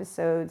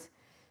episodes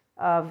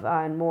of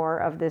and more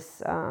of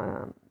this.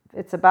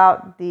 It's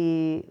about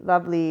the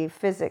lovely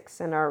physics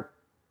and our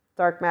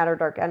dark matter,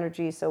 dark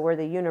energy. So we're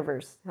the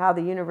universe, how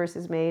the universe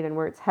is made and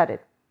where it's headed.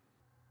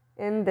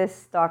 In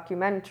this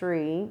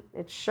documentary,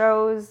 it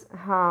shows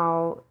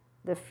how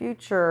the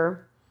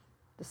future,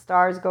 the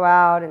stars go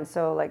out, and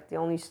so like the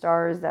only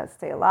stars that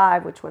stay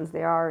alive, which ones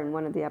they are in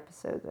one of the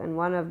episodes. And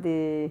one of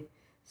the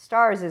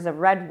stars is a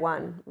red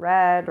one,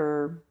 red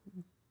or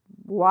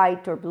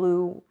white or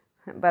blue,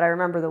 but I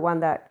remember the one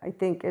that I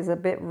think is a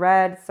bit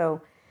red.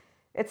 So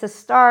it's a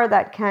star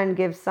that can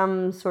give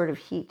some sort of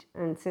heat.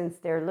 And since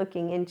they're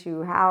looking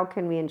into how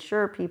can we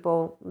ensure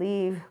people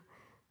leave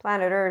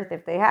planet Earth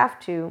if they have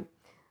to,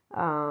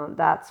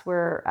 that's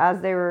where,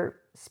 as they were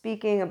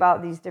speaking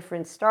about these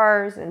different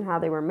stars and how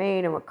they were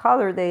made and what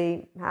color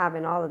they have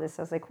in all of this,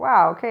 I was like,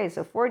 wow, okay,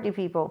 so 4D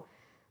people,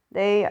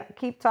 they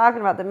keep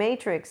talking about the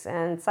matrix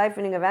and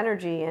siphoning of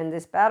energy and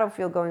this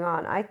battlefield going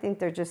on. I think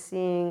they're just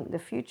seeing the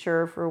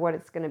future for what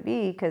it's going to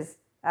be, because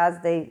as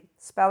they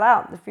spell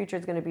out, the future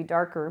is going to be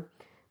darker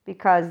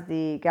because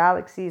the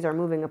galaxies are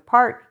moving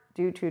apart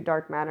due to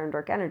dark matter and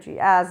dark energy.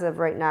 As of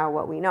right now,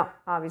 what we know.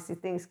 Obviously,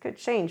 things could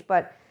change,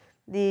 but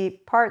the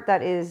part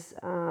that is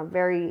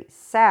very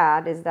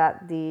sad is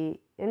that the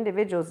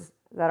individuals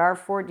that are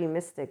 4D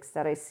mystics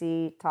that I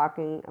see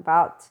talking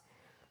about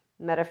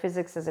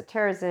metaphysics,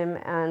 esotericism,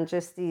 and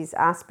just these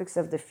aspects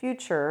of the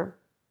future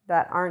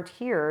that aren't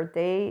here,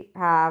 they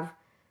have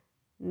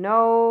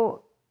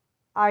no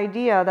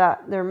idea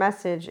that their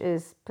message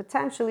is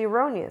potentially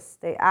erroneous.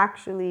 They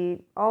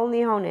actually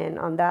only hone in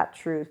on that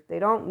truth. They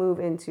don't move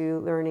into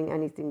learning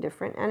anything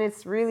different. And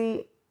it's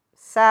really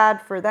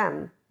sad for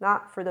them,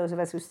 not for those of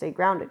us who stay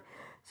grounded.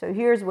 So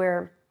here's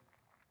where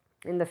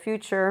in the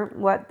future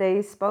what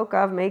they spoke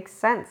of makes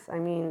sense. I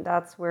mean,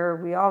 that's where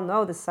we all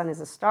know the sun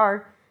is a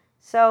star.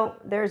 So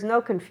there's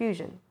no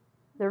confusion.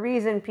 The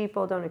reason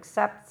people don't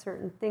accept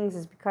certain things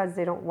is because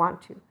they don't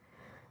want to.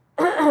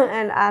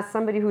 And as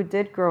somebody who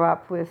did grow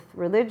up with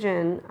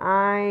religion,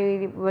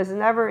 I was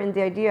never in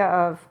the idea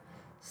of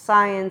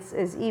science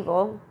is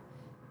evil.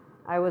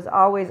 I was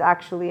always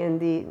actually in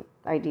the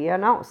idea,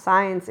 no,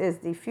 science is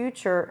the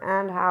future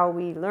and how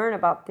we learn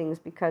about things,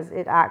 because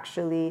it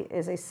actually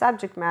is a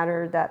subject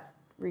matter that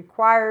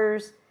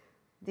requires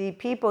the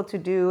people to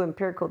do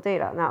empirical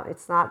data. Now,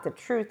 it's not the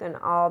truth and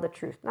all the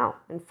truth. No,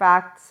 in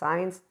fact,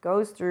 science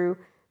goes through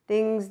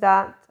things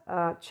that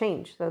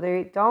change. So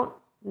they don't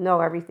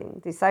know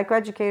everything. The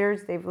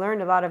psychoeducators, they've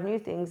learned a lot of new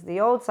things. The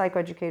old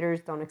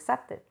psychoeducators don't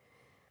accept it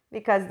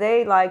because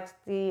they liked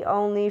the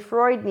only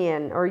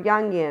Freudian or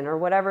Jungian or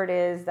whatever it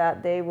is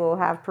that they will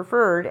have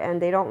preferred, and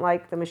they don't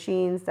like the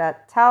machines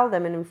that tell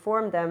them and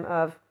inform them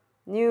of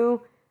new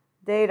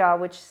data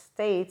which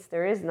states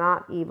there is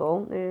not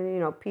evil. You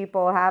know,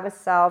 people have a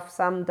self.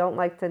 Some don't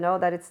like to know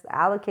that it's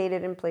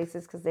allocated in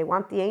places because they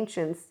want the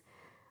ancients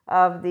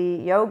of the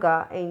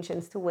yoga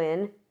ancients to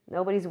win.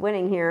 Nobody's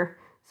winning here.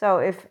 So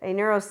if a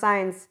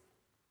neuroscience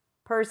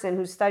person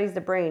who studies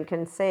the brain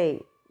can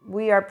say,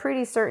 we are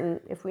pretty certain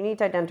if we need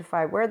to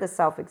identify where the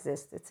self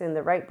exists, it's in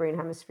the right brain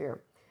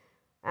hemisphere.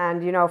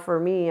 And, you know, for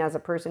me as a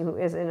person who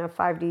is in a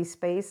 5D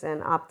space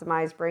and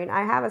optimized brain,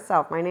 I have a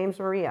self. My name's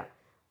Maria.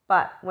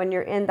 But when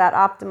you're in that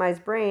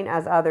optimized brain,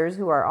 as others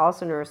who are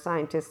also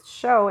neuroscientists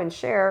show and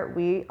share,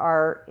 we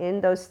are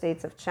in those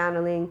states of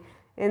channeling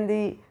in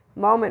the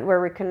moment where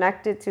we're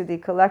connected to the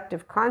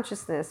collective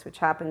consciousness, which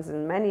happens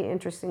in many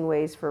interesting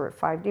ways for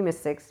 5D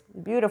mystics,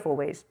 beautiful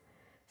ways.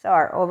 So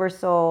our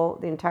oversoul,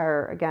 the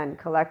entire, again,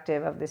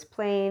 collective of this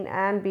plane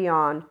and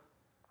beyond,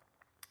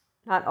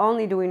 not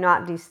only do we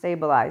not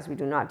destabilize, we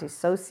do not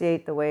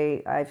dissociate the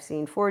way I've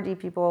seen 4D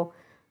people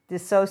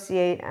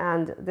dissociate,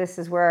 and this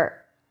is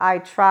where I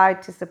try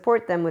to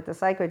support them with the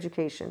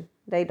psychoeducation.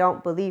 They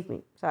don't believe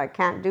me, so I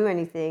can't do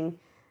anything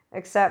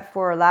except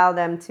for allow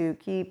them to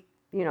keep,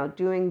 you know,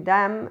 doing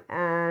them.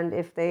 And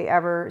if they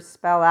ever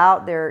spell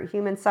out their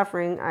human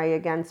suffering, I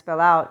again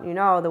spell out, you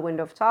know, the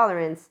window of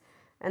tolerance.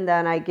 And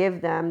then I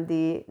give them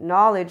the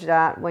knowledge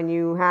that when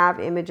you have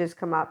images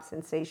come up,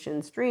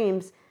 sensations,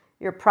 dreams,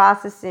 you're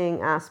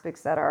processing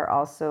aspects that are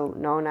also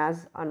known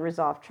as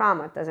unresolved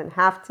trauma. It doesn't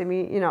have to be,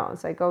 you know,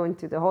 so I go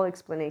into the whole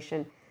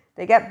explanation.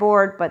 They get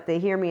bored, but they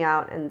hear me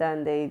out, and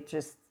then they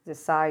just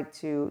decide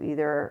to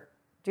either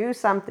do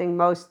something.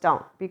 Most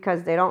don't,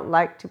 because they don't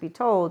like to be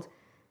told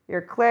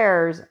your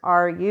clairs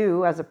are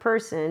you as a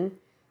person.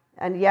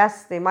 And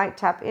yes, they might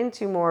tap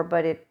into more,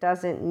 but it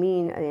doesn't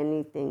mean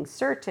anything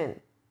certain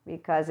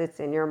because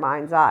it's in your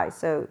mind's eye.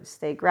 So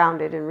stay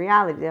grounded in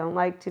reality. They don't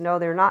like to know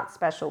they're not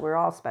special. We're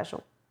all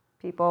special.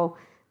 People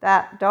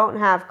that don't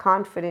have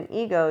confident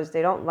egos,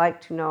 they don't like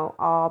to know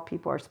all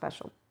people are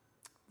special.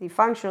 The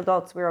functional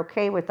adults, we're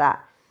okay with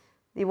that.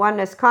 The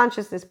oneness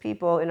consciousness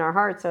people in our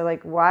hearts are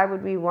like, why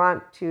would we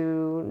want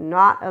to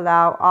not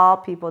allow all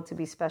people to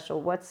be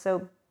special? What's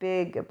so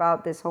big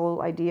about this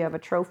whole idea of a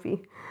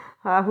trophy?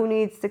 Who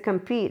needs to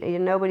compete?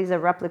 Nobody's a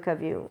replica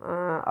of you.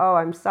 Oh,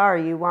 I'm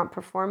sorry. You want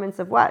performance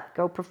of what?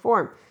 Go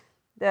perform.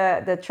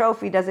 The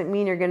trophy doesn't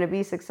mean you're going to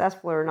be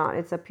successful or not.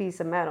 It's a piece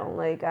of metal.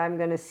 Like, I'm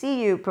going to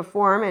see you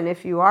perform, and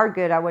if you are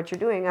good at what you're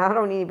doing, I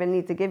don't even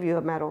need to give you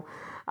a medal.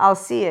 I'll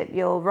see it.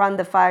 You'll run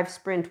the 5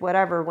 sprint,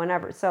 whatever,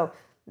 whenever. So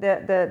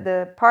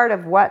the part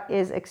of what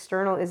is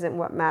external isn't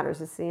what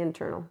matters. It's the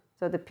internal.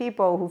 So the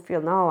people who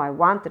feel, no, I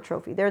want the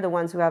trophy, they're the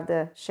ones who have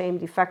the shame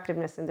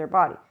defectiveness in their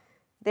body.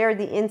 They're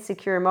the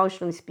insecure,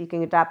 emotionally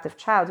speaking, adaptive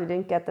child who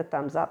didn't get the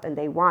thumbs up and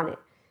they want it.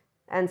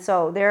 And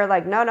so they're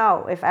like,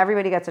 no, if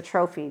everybody gets a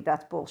trophy,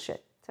 that's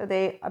bullshit. So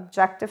they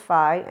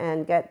objectify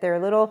and get their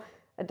little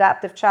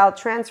adaptive child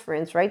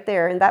transference right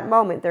there in that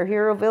moment. Their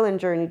hero-villain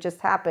journey just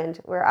happened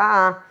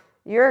where,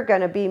 you're going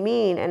to be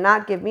mean and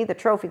not give me the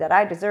trophy that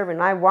I deserve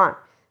and I want.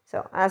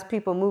 So as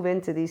people move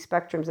into these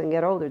spectrums and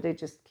get older, they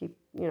just keep,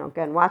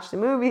 again, watch the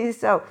movies.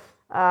 So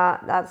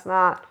that's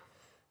not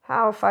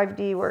how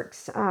 5D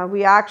works.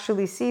 We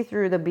actually see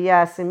through the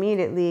BS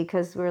immediately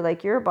because we're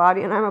like, you're a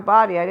body and I'm a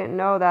body. I didn't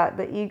know that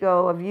the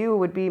ego of you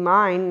would be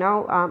mine.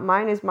 No,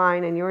 mine is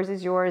mine and yours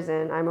is yours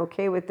and I'm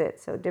okay with it.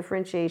 So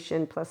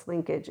differentiation plus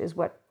linkage is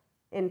what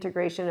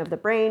integration of the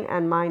brain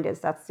and mind is.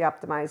 That's the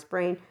optimized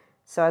brain.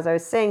 So as I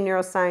was saying,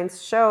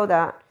 neuroscience show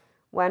that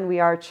when we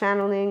are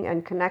channeling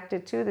and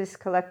connected to this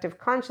collective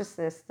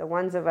consciousness, the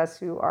ones of us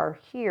who are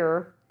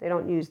here, they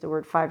don't use the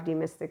word 5D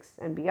mystics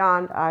and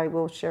beyond. I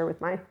will share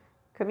with my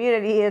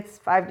community, it's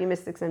 5D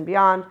mystics and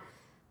beyond,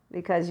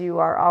 because you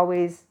are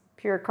always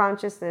pure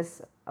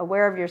consciousness,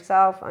 aware of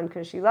yourself,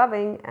 unconsciously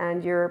loving,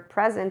 and you're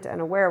present and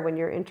aware when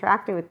you're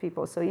interacting with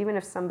people. So even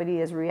if somebody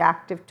is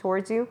reactive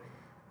towards you,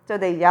 so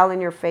they yell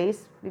in your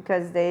face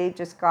because they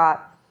just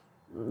got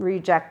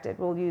rejected.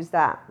 We'll use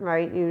that,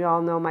 right? You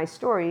all know my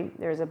story.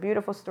 There's a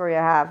beautiful story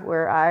I have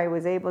where I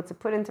was able to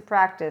put into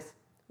practice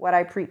what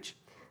I preach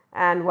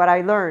and what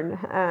I learned,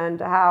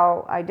 and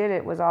how I did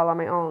it was all on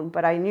my own.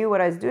 But I knew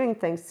what I was doing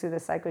thanks to the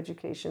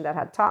psychoeducation that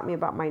had taught me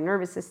about my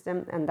nervous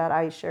system and that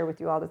I share with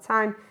you all the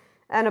time,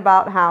 and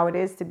about how it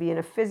is to be in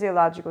a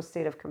physiological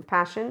state of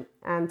compassion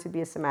and to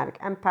be a somatic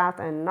empath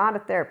and not a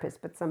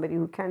therapist, but somebody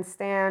who can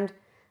stand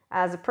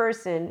as a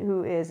person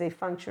who is a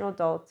functional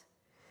adult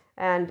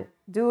and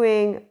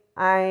doing,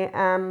 I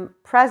am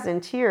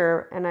present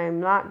here and I'm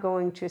not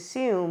going to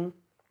assume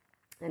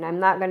and I'm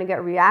not going to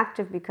get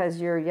reactive because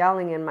you're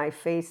yelling in my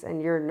face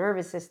and your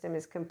nervous system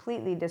is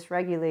completely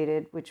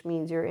dysregulated, which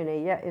means you're in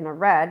a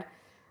red,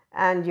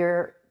 and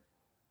you're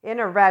in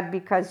a red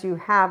because you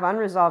have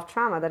unresolved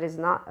trauma. That is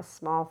not a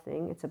small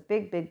thing. It's a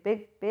big, big,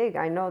 big, big.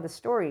 I know the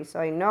story. So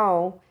I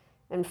know,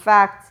 in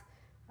fact,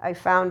 I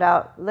found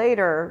out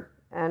later.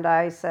 And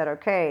I said,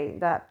 okay,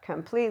 that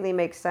completely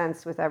makes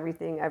sense with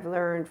everything I've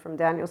learned from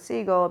Daniel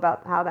Siegel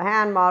about how the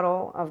hand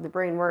model of the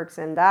brain works.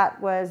 And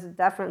that was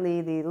definitely,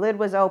 the lid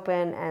was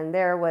open and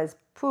there was,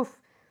 poof,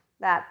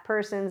 that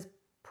person's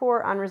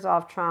poor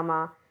unresolved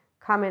trauma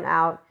coming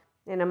out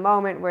in a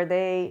moment where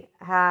they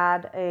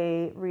had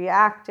a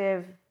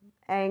reactive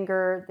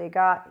anger. They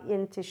got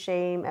into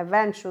shame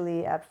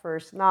eventually, at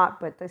first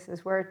not, but this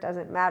is where it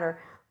doesn't matter.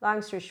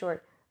 Long story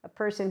short, a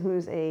person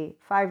who's a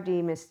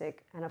 5D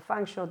mystic and a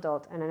functional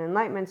adult and an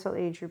Enlightenment soul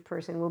age group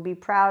person will be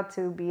proud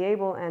to be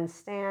able and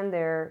stand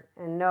there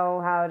and know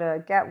how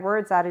to get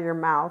words out of your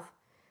mouth.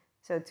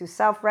 So to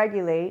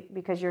self-regulate,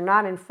 because you're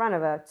not in front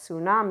of a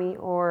tsunami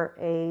or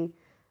a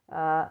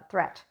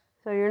threat.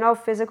 So you're no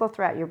physical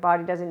threat. Your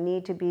body doesn't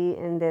need to be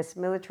in this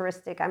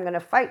militaristic, I'm going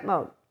to fight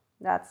mode.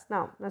 That's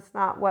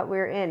not what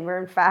we're in.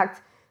 We're in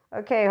fact,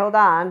 okay, hold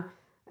on.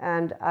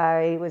 And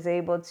I was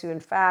able to, in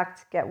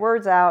fact, get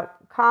words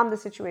out, calm the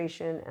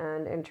situation,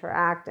 and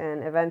interact,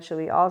 and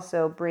eventually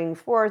also bring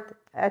forth,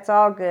 it's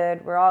all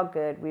good, we're all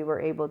good. We were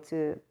able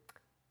to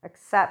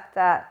accept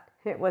that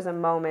it was a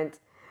moment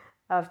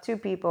of 2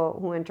 people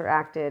who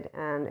interacted,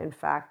 and in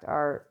fact,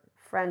 our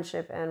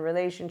friendship and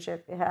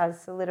relationship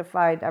has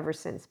solidified ever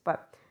since.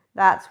 But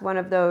that's one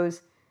of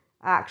those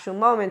actual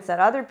moments that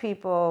other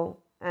people,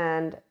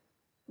 and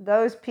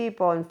those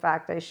people, in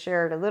fact, I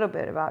shared a little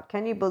bit about,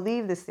 can you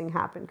believe this thing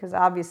happened? Because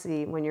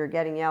obviously when you're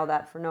getting yelled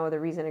at for no other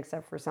reason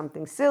except for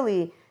something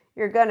silly,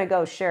 you're going to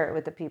go share it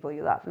with the people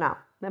you love. Now,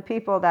 the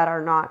people that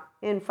are not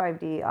in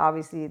 5D,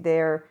 obviously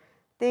they're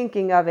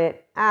thinking of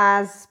it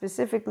as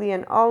specifically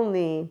and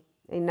only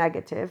a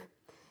negative.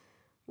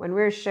 When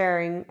we're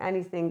sharing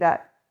anything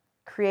that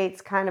creates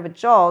kind of a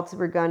jolt,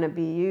 we're going to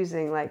be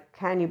using like,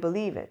 can you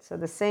believe it? So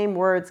the same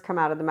words come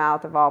out of the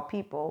mouth of all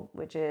people,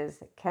 which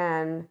is,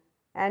 can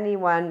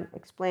anyone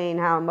explain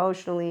how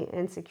emotionally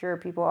insecure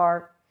people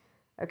are?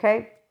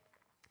 Okay,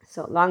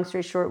 so long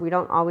story short, we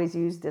don't always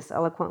use this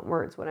eloquent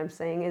words. What I'm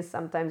saying is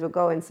sometimes we'll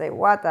go and say,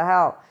 what the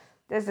hell,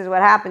 this is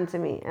what happened to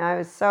me, and I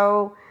was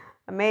so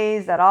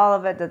amazed at all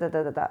of it,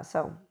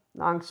 So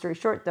long story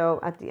short though,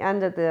 at the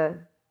end of the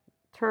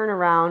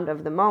turnaround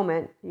of the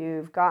moment,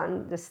 you've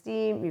gotten the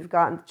steam, you've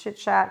gotten the chit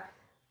chat,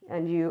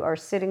 and you are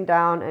sitting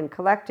down and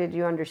collected.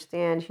 You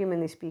understand,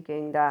 humanly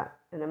speaking, that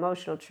an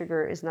emotional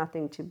trigger is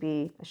nothing to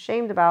be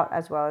ashamed about,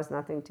 as well as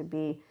nothing to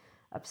be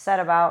upset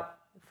about.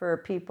 for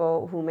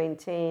people who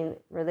maintain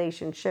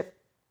relationship,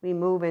 we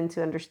move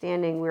into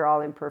understanding we're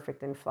all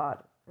imperfect and flawed.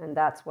 And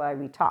that's why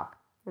we talk.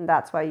 And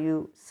that's why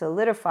you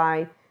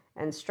solidify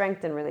and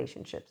strengthen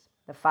relationships,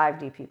 the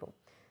 5D people.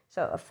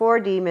 So a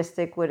 4D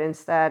mystic would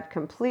instead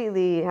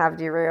completely have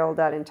derailed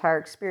that entire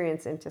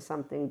experience into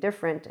something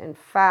different. In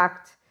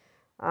fact,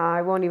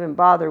 I won't even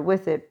bother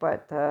with it,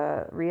 but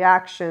the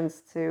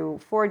reactions to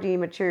 4D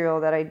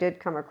material that I did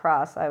come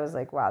across, I was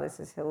like, wow, this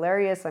is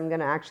hilarious. I'm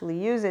going to actually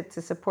use it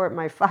to support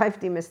my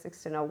 5D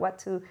mystics to know what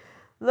to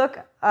look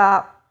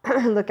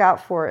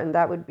out for. And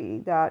that would be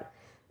that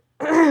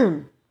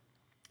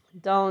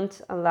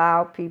don't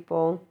allow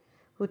people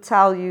who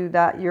tell you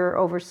that your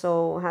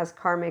oversoul has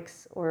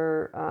karmics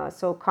or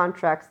soul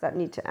contracts that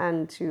need to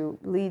end to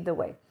lead the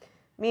way.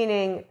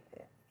 Meaning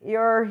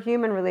your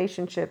human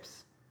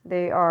relationships,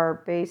 they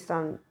are based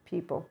on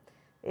people.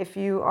 If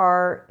you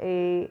are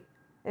a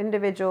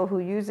individual who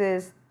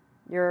uses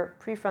your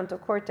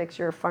prefrontal cortex,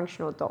 you're a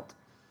functional adult.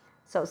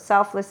 So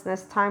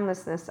selflessness,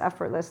 timelessness,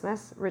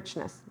 effortlessness,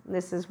 richness.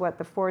 This is what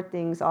the 4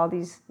 things all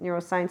these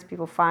neuroscience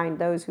people find.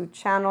 Those who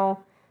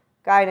channel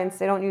guidance,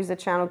 they don't use the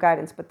channel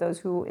guidance, but those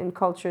who in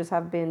cultures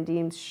have been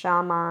deemed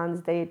shamans,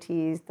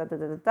 deities,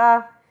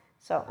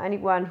 So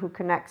anyone who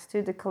connects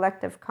to the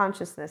collective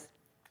consciousness.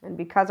 And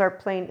because our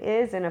plane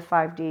is in a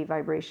 5D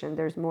vibration,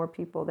 there's more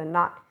people than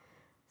not.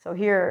 So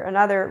here,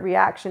 another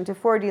reaction to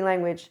 4D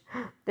language.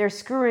 They're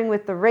screwing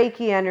with the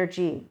Reiki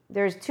energy.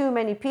 There's too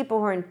many people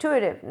who are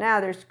intuitive. Now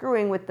they're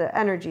screwing with the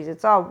energies.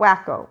 It's all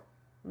wacko.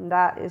 And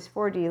that is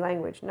 4D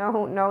language.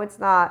 No, it's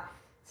not.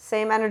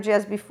 Same energy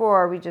as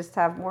before. We just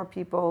have more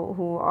people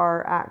who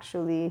are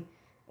actually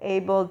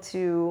able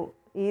to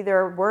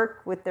either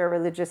work with their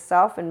religious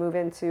self and move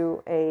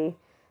into a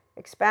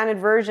expanded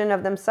version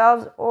of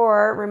themselves,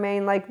 or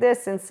remain like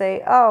this and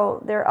say,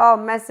 oh, they're all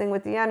messing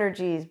with the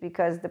energies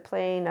because the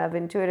plane of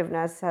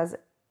intuitiveness has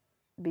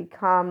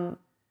become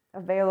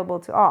available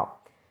to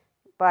all.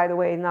 By the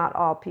way, not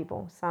all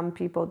people. Some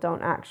people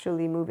don't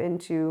actually move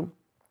into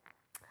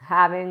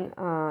having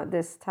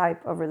this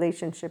type of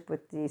relationship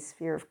with the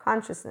sphere of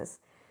consciousness.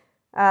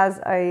 As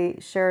I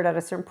shared at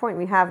a certain point,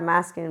 we have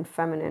masculine and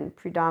feminine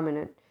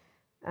predominant.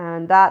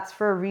 And that's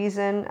for a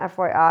reason,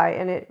 FYI,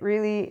 and it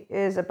really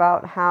is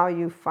about how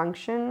you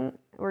function.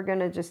 We're going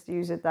to just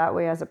use it that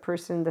way as a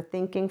person, the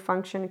thinking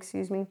function,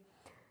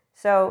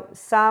 So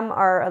some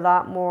are a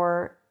lot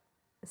more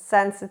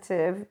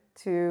sensitive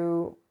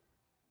to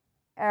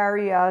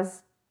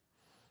areas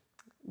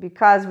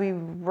because we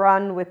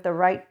run with the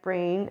right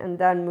brain and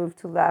then move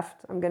to left.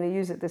 I'm going to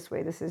use it this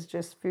way. This is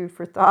just food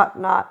for thought,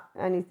 not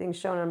anything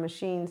shown on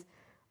machines.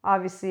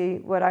 Obviously,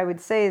 what I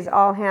would say is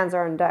all hands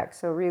are on deck.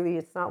 So really,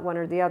 it's not one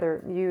or the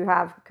other. You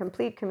have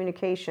complete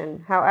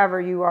communication.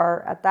 However, you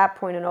are at that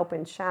point an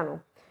open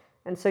channel.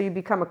 And so you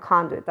become a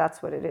conduit.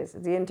 That's what it is.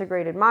 The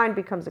integrated mind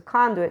becomes a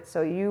conduit.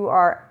 So you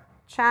are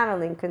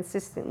channeling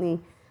consistently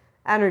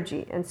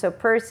energy. And so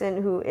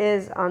person who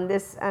is on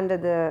this end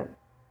of the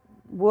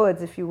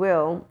woods, if you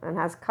will, and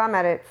has come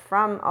at it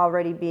from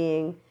already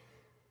being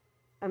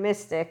a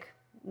mystic,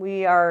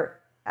 we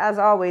are, as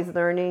always,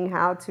 learning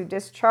how to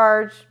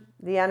discharge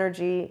the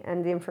energy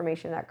and the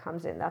information that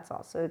comes in. That's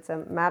all. So it's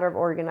a matter of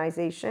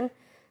organization. It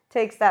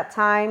takes that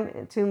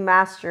time to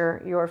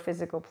master your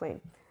physical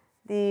plane.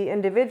 The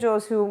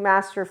individuals who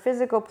master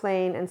physical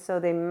plane, and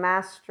so they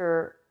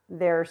master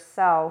their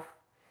self,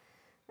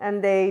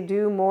 and they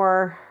do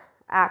more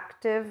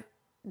active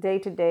day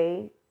to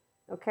day.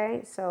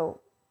 Okay,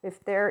 so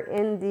if they're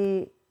in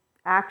the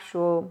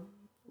actual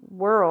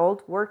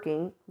world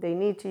working, they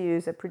need to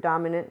use a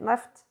predominant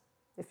left,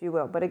 if you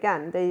will. But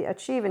again, they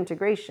achieve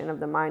integration of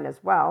the mind as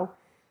well,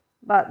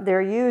 but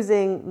they're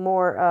using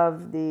more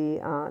of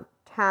the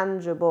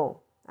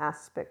tangible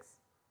aspects.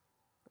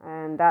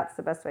 And that's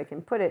the best way I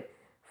can put it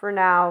for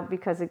now,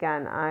 because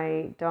again,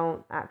 I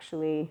don't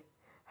actually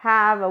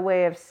have a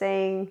way of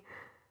saying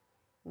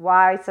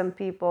why some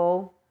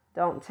people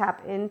don't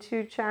tap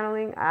into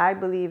channeling. I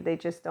believe they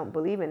just don't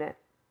believe in it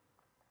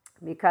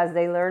because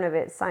they learn of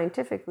it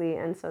scientifically,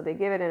 and so they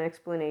give it an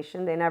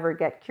explanation. They never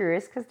get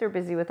curious because they're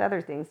busy with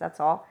other things, that's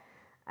all.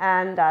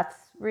 And that's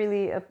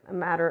really a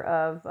matter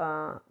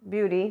of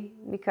beauty,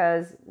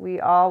 because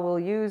we all will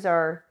use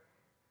our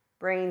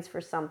brains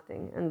for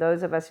something. And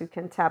those of us who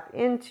can tap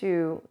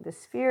into the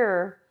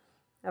sphere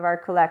of our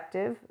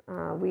collective,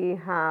 we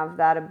have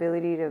that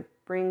ability to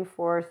bring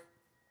forth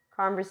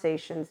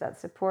conversations that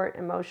support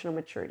emotional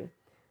maturity.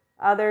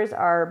 Others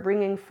are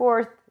bringing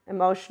forth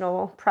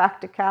emotional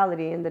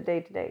practicality in the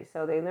day-to-day.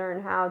 So they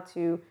learn how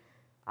to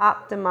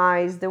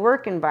optimize the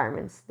work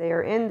environments. They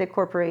are in the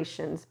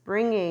corporations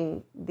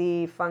bringing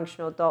the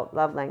functional adult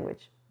love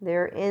language.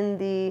 They're in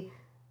the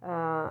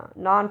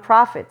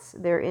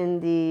nonprofits. They're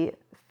in the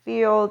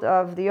field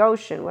of the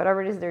ocean,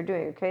 whatever it is they're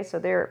doing. Okay, so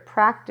they're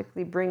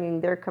practically bringing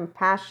their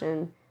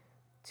compassion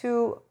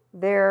to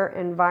their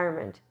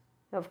environment.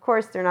 Of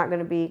course, they're not going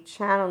to be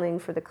channeling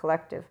for the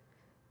collective.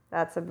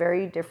 That's a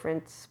very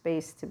different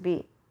space to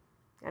be.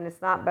 And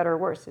it's not better or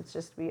worse. It's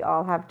just we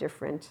all have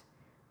different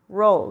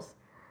roles.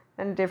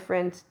 and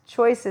different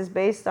choices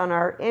based on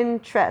our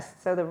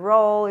interests. So the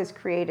role is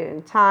created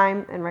in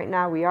time, and right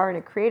now we are in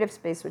a creative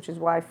space, which is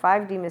why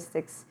 5D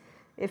mystics,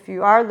 if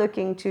you are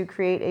looking to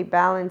create a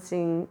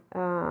balancing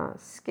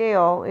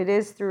scale, it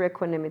is through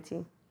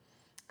equanimity.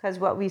 Because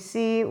what we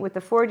see with the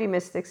 4D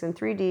mystics and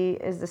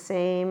 3D is the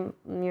same.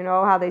 You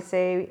know how they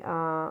say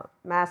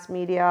mass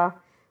media,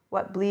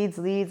 what bleeds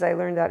leads. I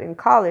learned that in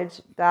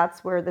college.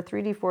 That's where the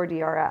 3D,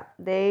 4D are at.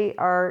 They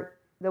are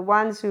the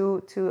ones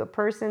who, to a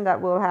person that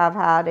will have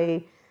had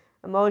a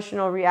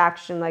emotional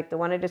reaction like the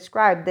one I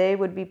described, they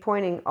would be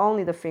pointing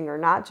only the finger,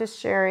 not just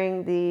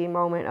sharing the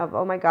moment of,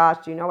 oh my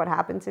gosh, do you know what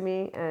happened to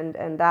me?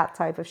 And that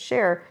type of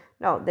share.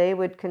 No, they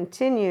would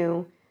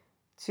continue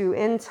to,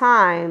 in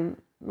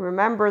time,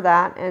 remember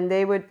that, and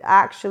they would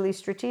actually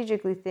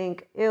strategically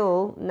think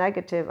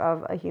negative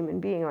of a human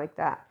being like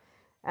that.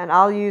 And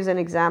I'll use an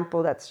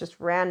example that's just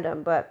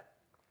random, but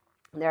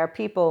there are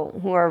people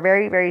who are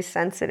very, very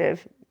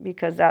sensitive,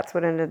 because that's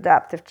what an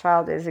adaptive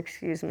child is,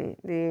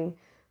 the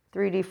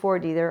 3D,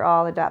 4D, they're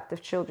all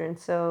adaptive children.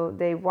 So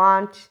they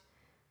want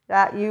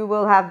that you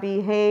will have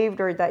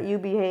behaved, or that you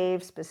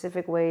behave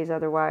specific ways,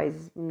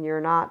 otherwise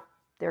you're not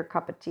their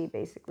cup of tea,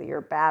 basically. You're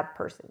a bad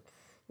person.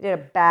 You did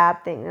a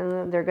bad thing,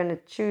 and they're going to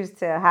choose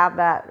to have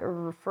that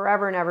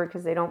forever and ever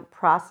because they don't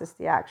process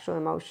the actual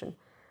emotion.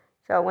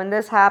 So when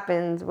this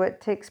happens, what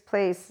takes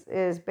place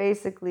is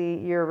basically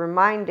you're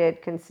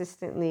reminded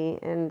consistently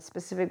in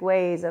specific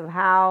ways of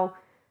how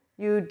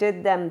you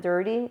did them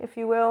dirty, if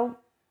you will.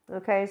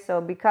 Okay, so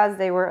because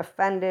they were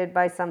offended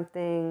by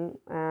something,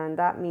 and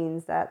that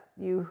means that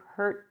you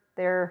hurt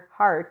their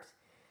heart,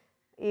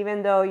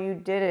 even though you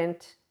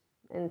didn't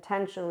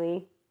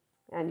intentionally,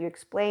 and you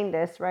explained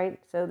this, right?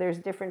 So there's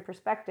different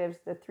perspectives.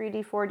 The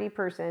 3D, 4D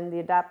person, the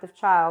adaptive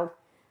child,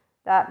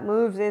 that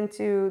moves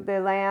into the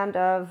land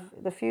of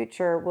the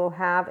future will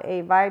have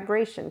a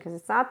vibration, because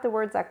it's not the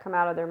words that come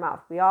out of their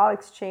mouth. We all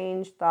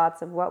exchange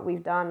thoughts of what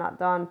we've done, not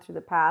done, through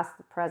the past,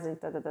 the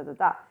present,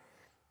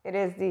 It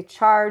is the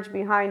charge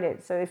behind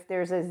it. So if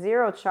there's a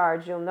zero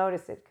charge, you'll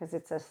notice it, because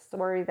it's a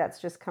story that's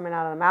just coming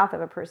out of the mouth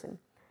of a person.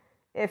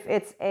 If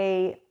it's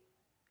a,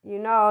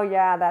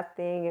 yeah, that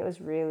thing, it was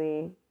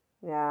really,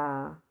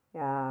 yeah.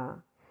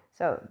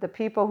 So the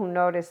people who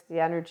notice the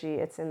energy,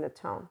 it's in the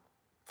tone.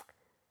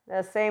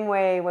 The same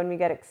way when we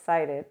get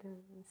excited.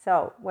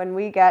 So when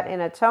we get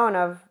in a tone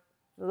of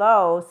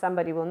low,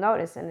 somebody will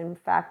notice. And in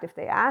fact, if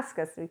they ask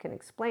us, we can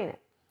explain it.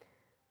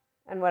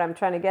 And what I'm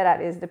trying to get at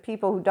is the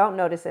people who don't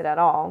notice it at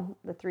all,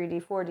 the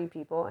 3D, 4D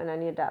people, and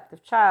any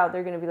adaptive child,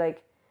 they're going to be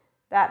like,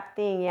 that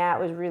thing, yeah,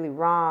 it was really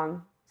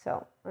wrong.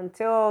 So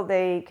until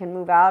they can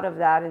move out of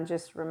that and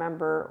just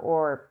remember,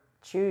 or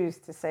choose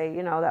to say,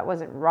 that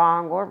wasn't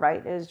wrong or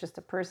right, it was just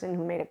a person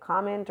who made a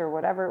comment or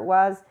whatever it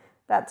was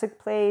that took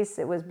place,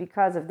 it was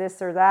because of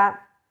this or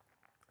that,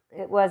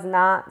 it was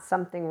not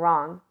something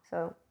wrong.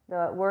 So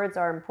the words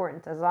are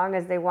important. As long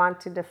as they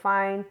want to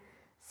define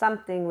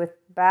something with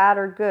bad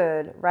or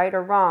good, right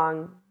or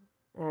wrong,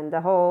 and the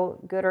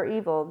whole good or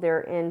evil,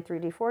 they're in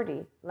 3D,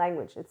 4D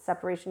language. It's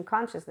separation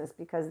consciousness,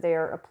 because they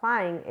are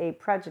applying a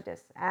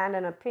prejudice and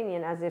an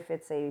opinion as if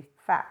it's a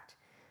fact.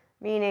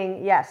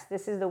 Meaning, yes,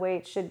 this is the way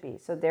it should be.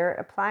 So they're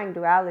applying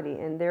duality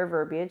in their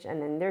verbiage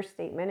and in their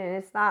statement. And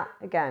it's not,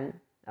 again,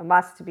 a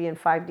must to be in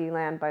 5D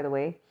land, by the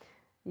way.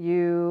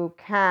 You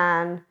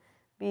can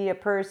be a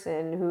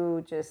person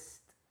who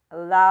just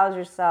allows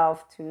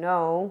yourself to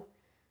know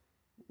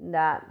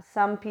that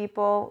some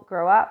people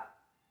grow up,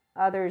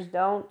 others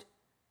don't.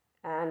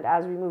 And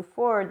as we move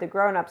forward, the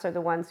grown-ups are the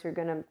ones who are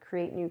going to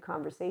create new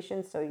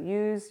conversations. So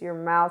use your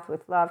mouth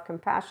with love,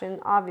 compassion,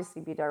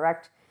 obviously be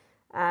direct.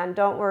 And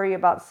don't worry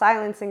about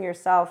silencing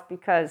yourself,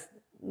 because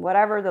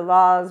whatever the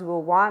laws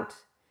will want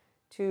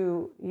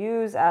to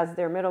use as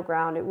their middle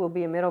ground, it will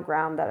be a middle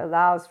ground that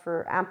allows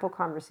for ample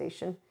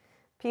conversation.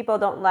 People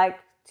don't like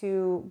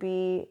to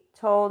be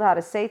told how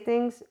to say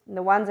things.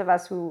 The ones of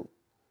us who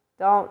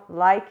don't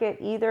like it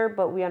either,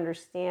 but we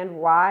understand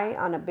why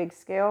on a big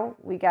scale,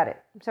 we get it.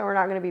 So we're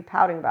not going to be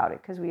pouting about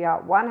it, because we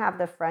have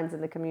the friends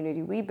in the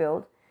community we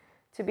build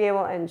to be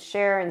able and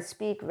share and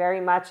speak very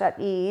much at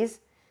ease.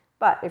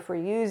 But if we're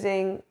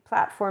using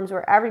platforms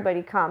where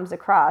everybody comes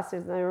across,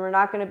 then we're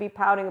not going to be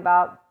pouting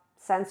about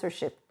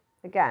censorship.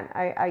 Again,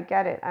 I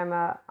get it. I'm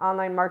an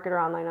online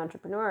marketer, online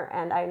entrepreneur,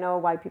 and I know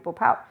why people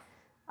pout.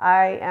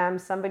 I am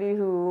somebody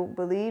who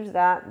believes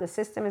that the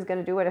system is going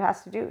to do what it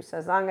has to do. So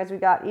as long as we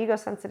got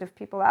ego-sensitive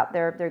people out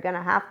there, they're going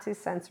to have to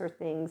censor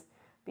things,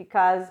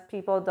 because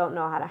people don't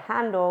know how to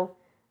handle,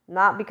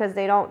 not because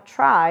they don't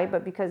try,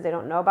 but because they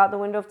don't know about the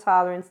window of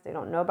tolerance. They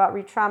don't know about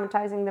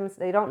re-traumatizing them.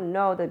 They don't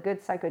know the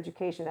good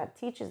psychoeducation that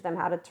teaches them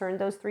how to turn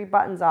those 3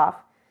 buttons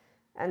off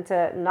and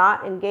to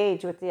not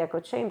engage with the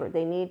echo chamber.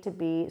 They need to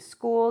be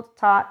schooled,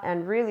 taught,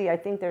 and really, I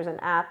think there's an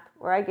app,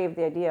 or I gave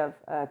the idea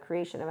of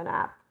creation of an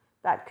app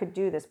that could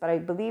do this, but I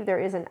believe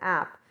there is an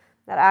app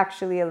that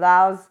actually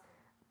allows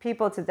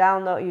people to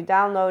download. You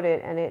download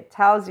it, and it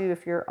tells you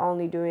if you're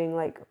only doing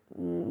like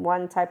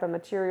one type of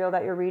material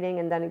that you're reading,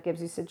 and then it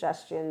gives you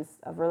suggestions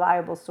of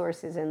reliable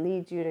sources and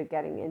leads you to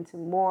getting into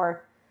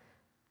more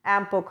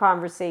ample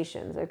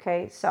conversations.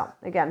 Okay, so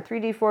again,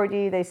 3D,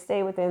 4D, they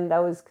stay within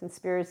those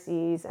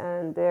conspiracies,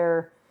 and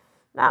they're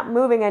not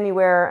moving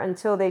anywhere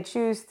until they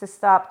choose to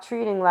stop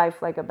treating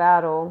life like a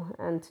battle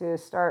and to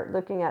start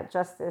looking at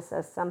justice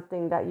as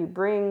something that you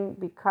bring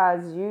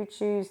because you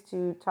choose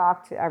to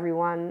talk to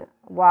everyone,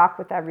 walk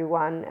with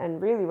everyone,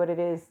 and really what it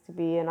is to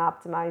be an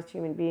optimized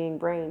human being,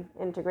 brain,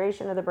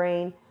 integration of the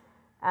brain.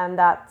 And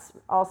that's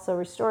also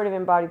restorative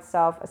embodied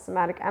self, a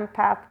somatic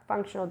empath,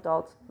 functional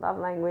adult, love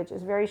language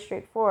is very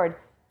straightforward.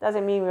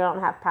 Doesn't mean we don't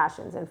have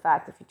passions. In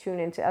fact, if you tune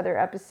into other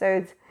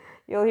episodes,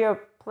 you'll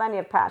hear plenty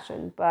of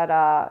passion,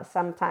 but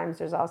sometimes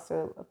there's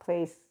also a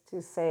place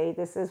to say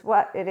this is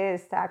what it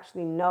is to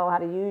actually know how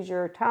to use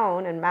your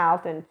tone and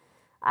mouth. And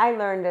I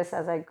learned this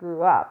as I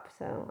grew up.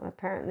 So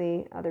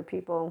apparently other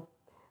people,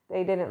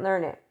 they didn't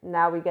learn it.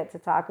 Now we get to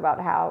talk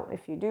about how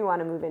if you do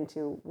want to move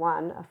into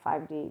a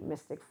 5D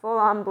mystic,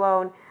 full-on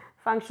blown,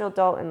 functional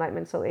adult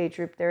enlightenment soul age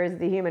group, there is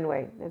the human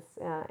way. It's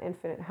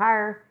infinite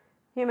higher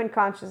human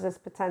consciousness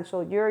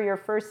potential. You're your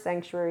first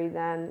sanctuary.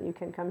 Then you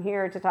can come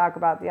here to talk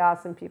about the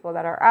awesome people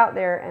that are out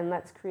there, and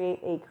let's create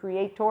a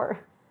creator,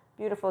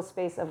 beautiful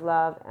space of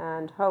love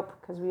and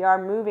hope, because we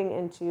are moving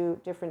into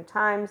different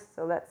times.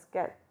 So let's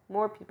get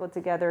more people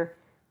together,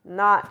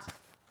 not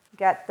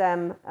get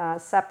them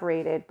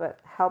separated, but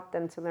help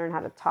them to learn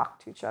how to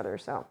talk to each other.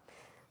 So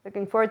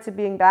looking forward to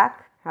being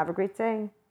back. Have a great day.